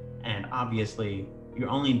fireplace. And obviously, you're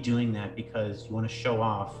only doing that because you want to show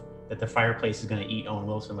off that the fireplace is going to eat Owen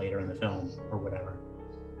Wilson later in the film or whatever.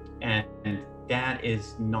 And that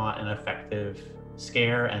is not an effective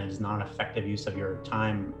scare, and is not an effective use of your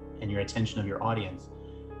time and your attention of your audience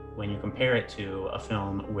when you compare it to a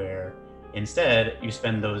film where instead you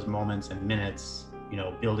spend those moments and minutes,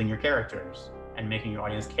 building your characters and making your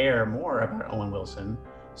audience care more about Owen Wilson,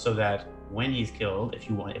 so that when he's killed,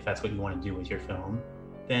 if that's what you want to do with your film,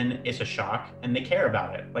 then it's a shock and they care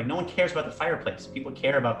about it. Like, no one cares about the fireplace. People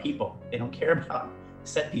care about people. They don't care about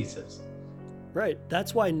set pieces. Right.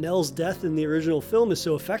 That's why Nell's death in the original film is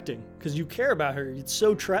so affecting, because you care about her. It's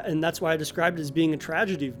so and that's why I described it as being a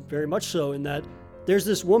tragedy, very much so, in that there's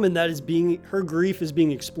this woman that her grief is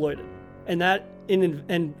being exploited. And that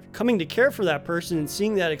and coming to care for that person and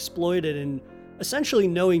seeing that exploited, and essentially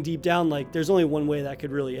knowing deep down, like, there's only one way that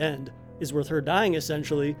could really end, is with her dying,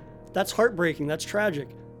 essentially. That's heartbreaking. That's tragic.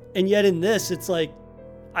 And yet in this, it's like,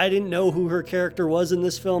 I didn't know who her character was in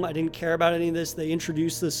this film. I didn't care about any of this. They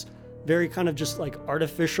introduced this very kind of just like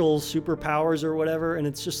artificial superpowers or whatever. And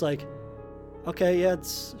it's just like, okay, yeah,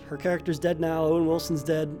 her character's dead now. Owen Wilson's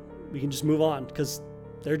dead. We can just move on, because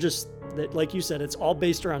they're just, like you said, it's all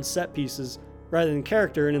based around set pieces rather than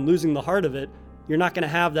character. And in losing the heart of it, you're not going to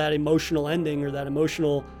have that emotional ending or that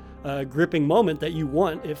emotional gripping moment that you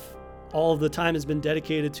want if all of the time has been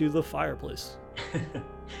dedicated to the fireplace.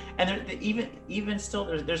 And even still,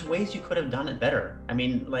 there's ways you could have done it better. I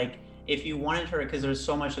mean, like, if you wanted her, because there's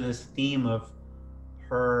so much of this theme of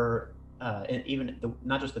her,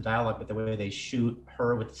 not just the dialogue, but the way they shoot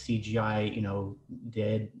her with CGI,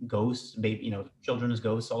 dead ghosts, baby, children's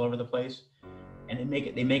ghosts all over the place, and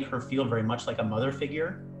they make her feel very much like a mother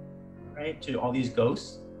figure, right, to all these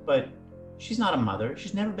ghosts. But she's not a mother.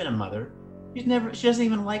 She's never been a mother. She doesn't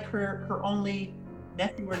even like her only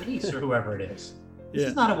nephew or niece or whoever it is. This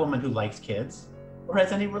is not a woman who likes kids or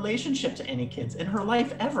has any relationship to any kids in her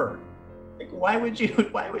life ever. Like, why would you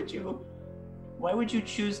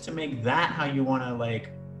choose to make that how you want to,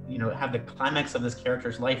 like, have the climax of this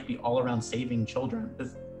character's life be all around saving children,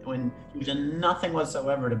 when you've done nothing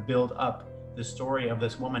whatsoever to build up the story of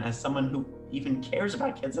this woman as someone who even cares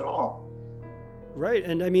about kids at all? Right.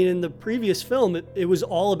 And I mean, in the previous film, it was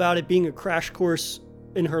all about it being a crash course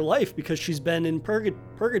in her life, because she's been in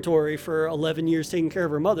purgatory for 11 years taking care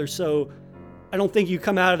of her mother. So I don't think you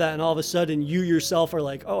come out of that and all of a sudden you yourself are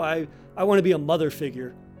like, oh, I want to be a mother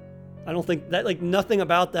figure. I don't think that, like, nothing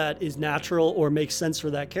about that is natural or makes sense for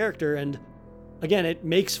that character. And again, it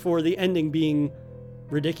makes for the ending being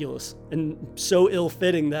ridiculous and so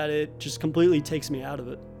ill-fitting that it just completely takes me out of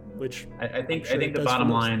it, which I think the bottom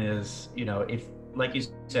line is, if, like you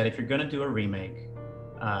said, if you're going to do a remake,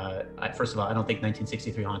 first of all, I don't think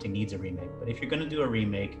 1963 Haunting needs a remake, but if you're going to do a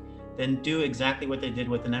remake, then do exactly what they did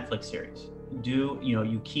with the Netflix series.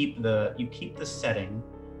 You keep the setting,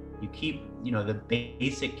 you keep, the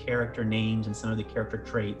basic character names and some of the character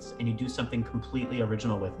traits, and you do something completely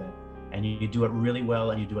original with it. And you do it really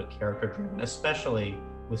well, and you do it character driven, especially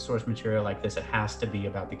with source material like this. It has to be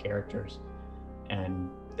about the characters. And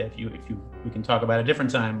we can talk about a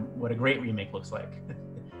different time what a great remake looks like.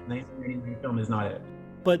 1983 film is not it.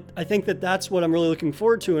 But I think that's what I'm really looking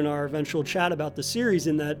forward to in our eventual chat about the series,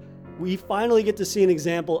 in that we finally get to see an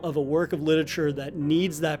example of a work of literature that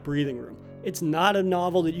needs that breathing room. It's not a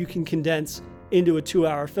novel that you can condense into a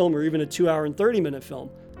 2-hour film or even a 2-hour and 30-minute film.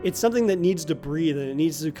 It's something that needs to breathe, and it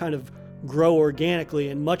needs to kind of grow organically.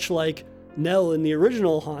 And much like Nell in the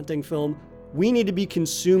original Haunting film, we need to be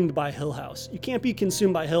consumed by Hill House. You can't be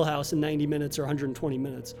consumed by Hill House in 90 minutes or 120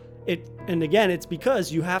 minutes. And again, it's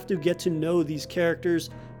because you have to get to know these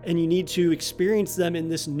characters and you need to experience them in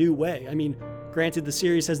this new way. I mean, granted, the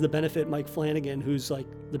series has the benefit Mike Flanagan, who's like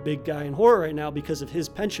the big guy in horror right now because of his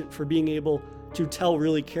penchant for being able to tell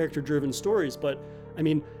really character-driven stories. But I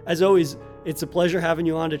mean, as always, it's a pleasure having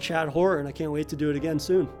you on to chat horror, and I can't wait to do it again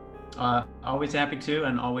soon. Always happy to,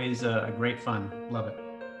 and always a great fun. Love it.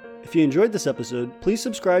 If you enjoyed this episode, please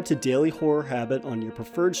subscribe to Daily Horror Habit on your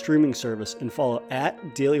preferred streaming service and follow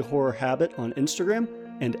 @Daily Horror Habit on Instagram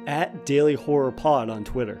and @Daily Horror Pod on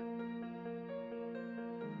Twitter.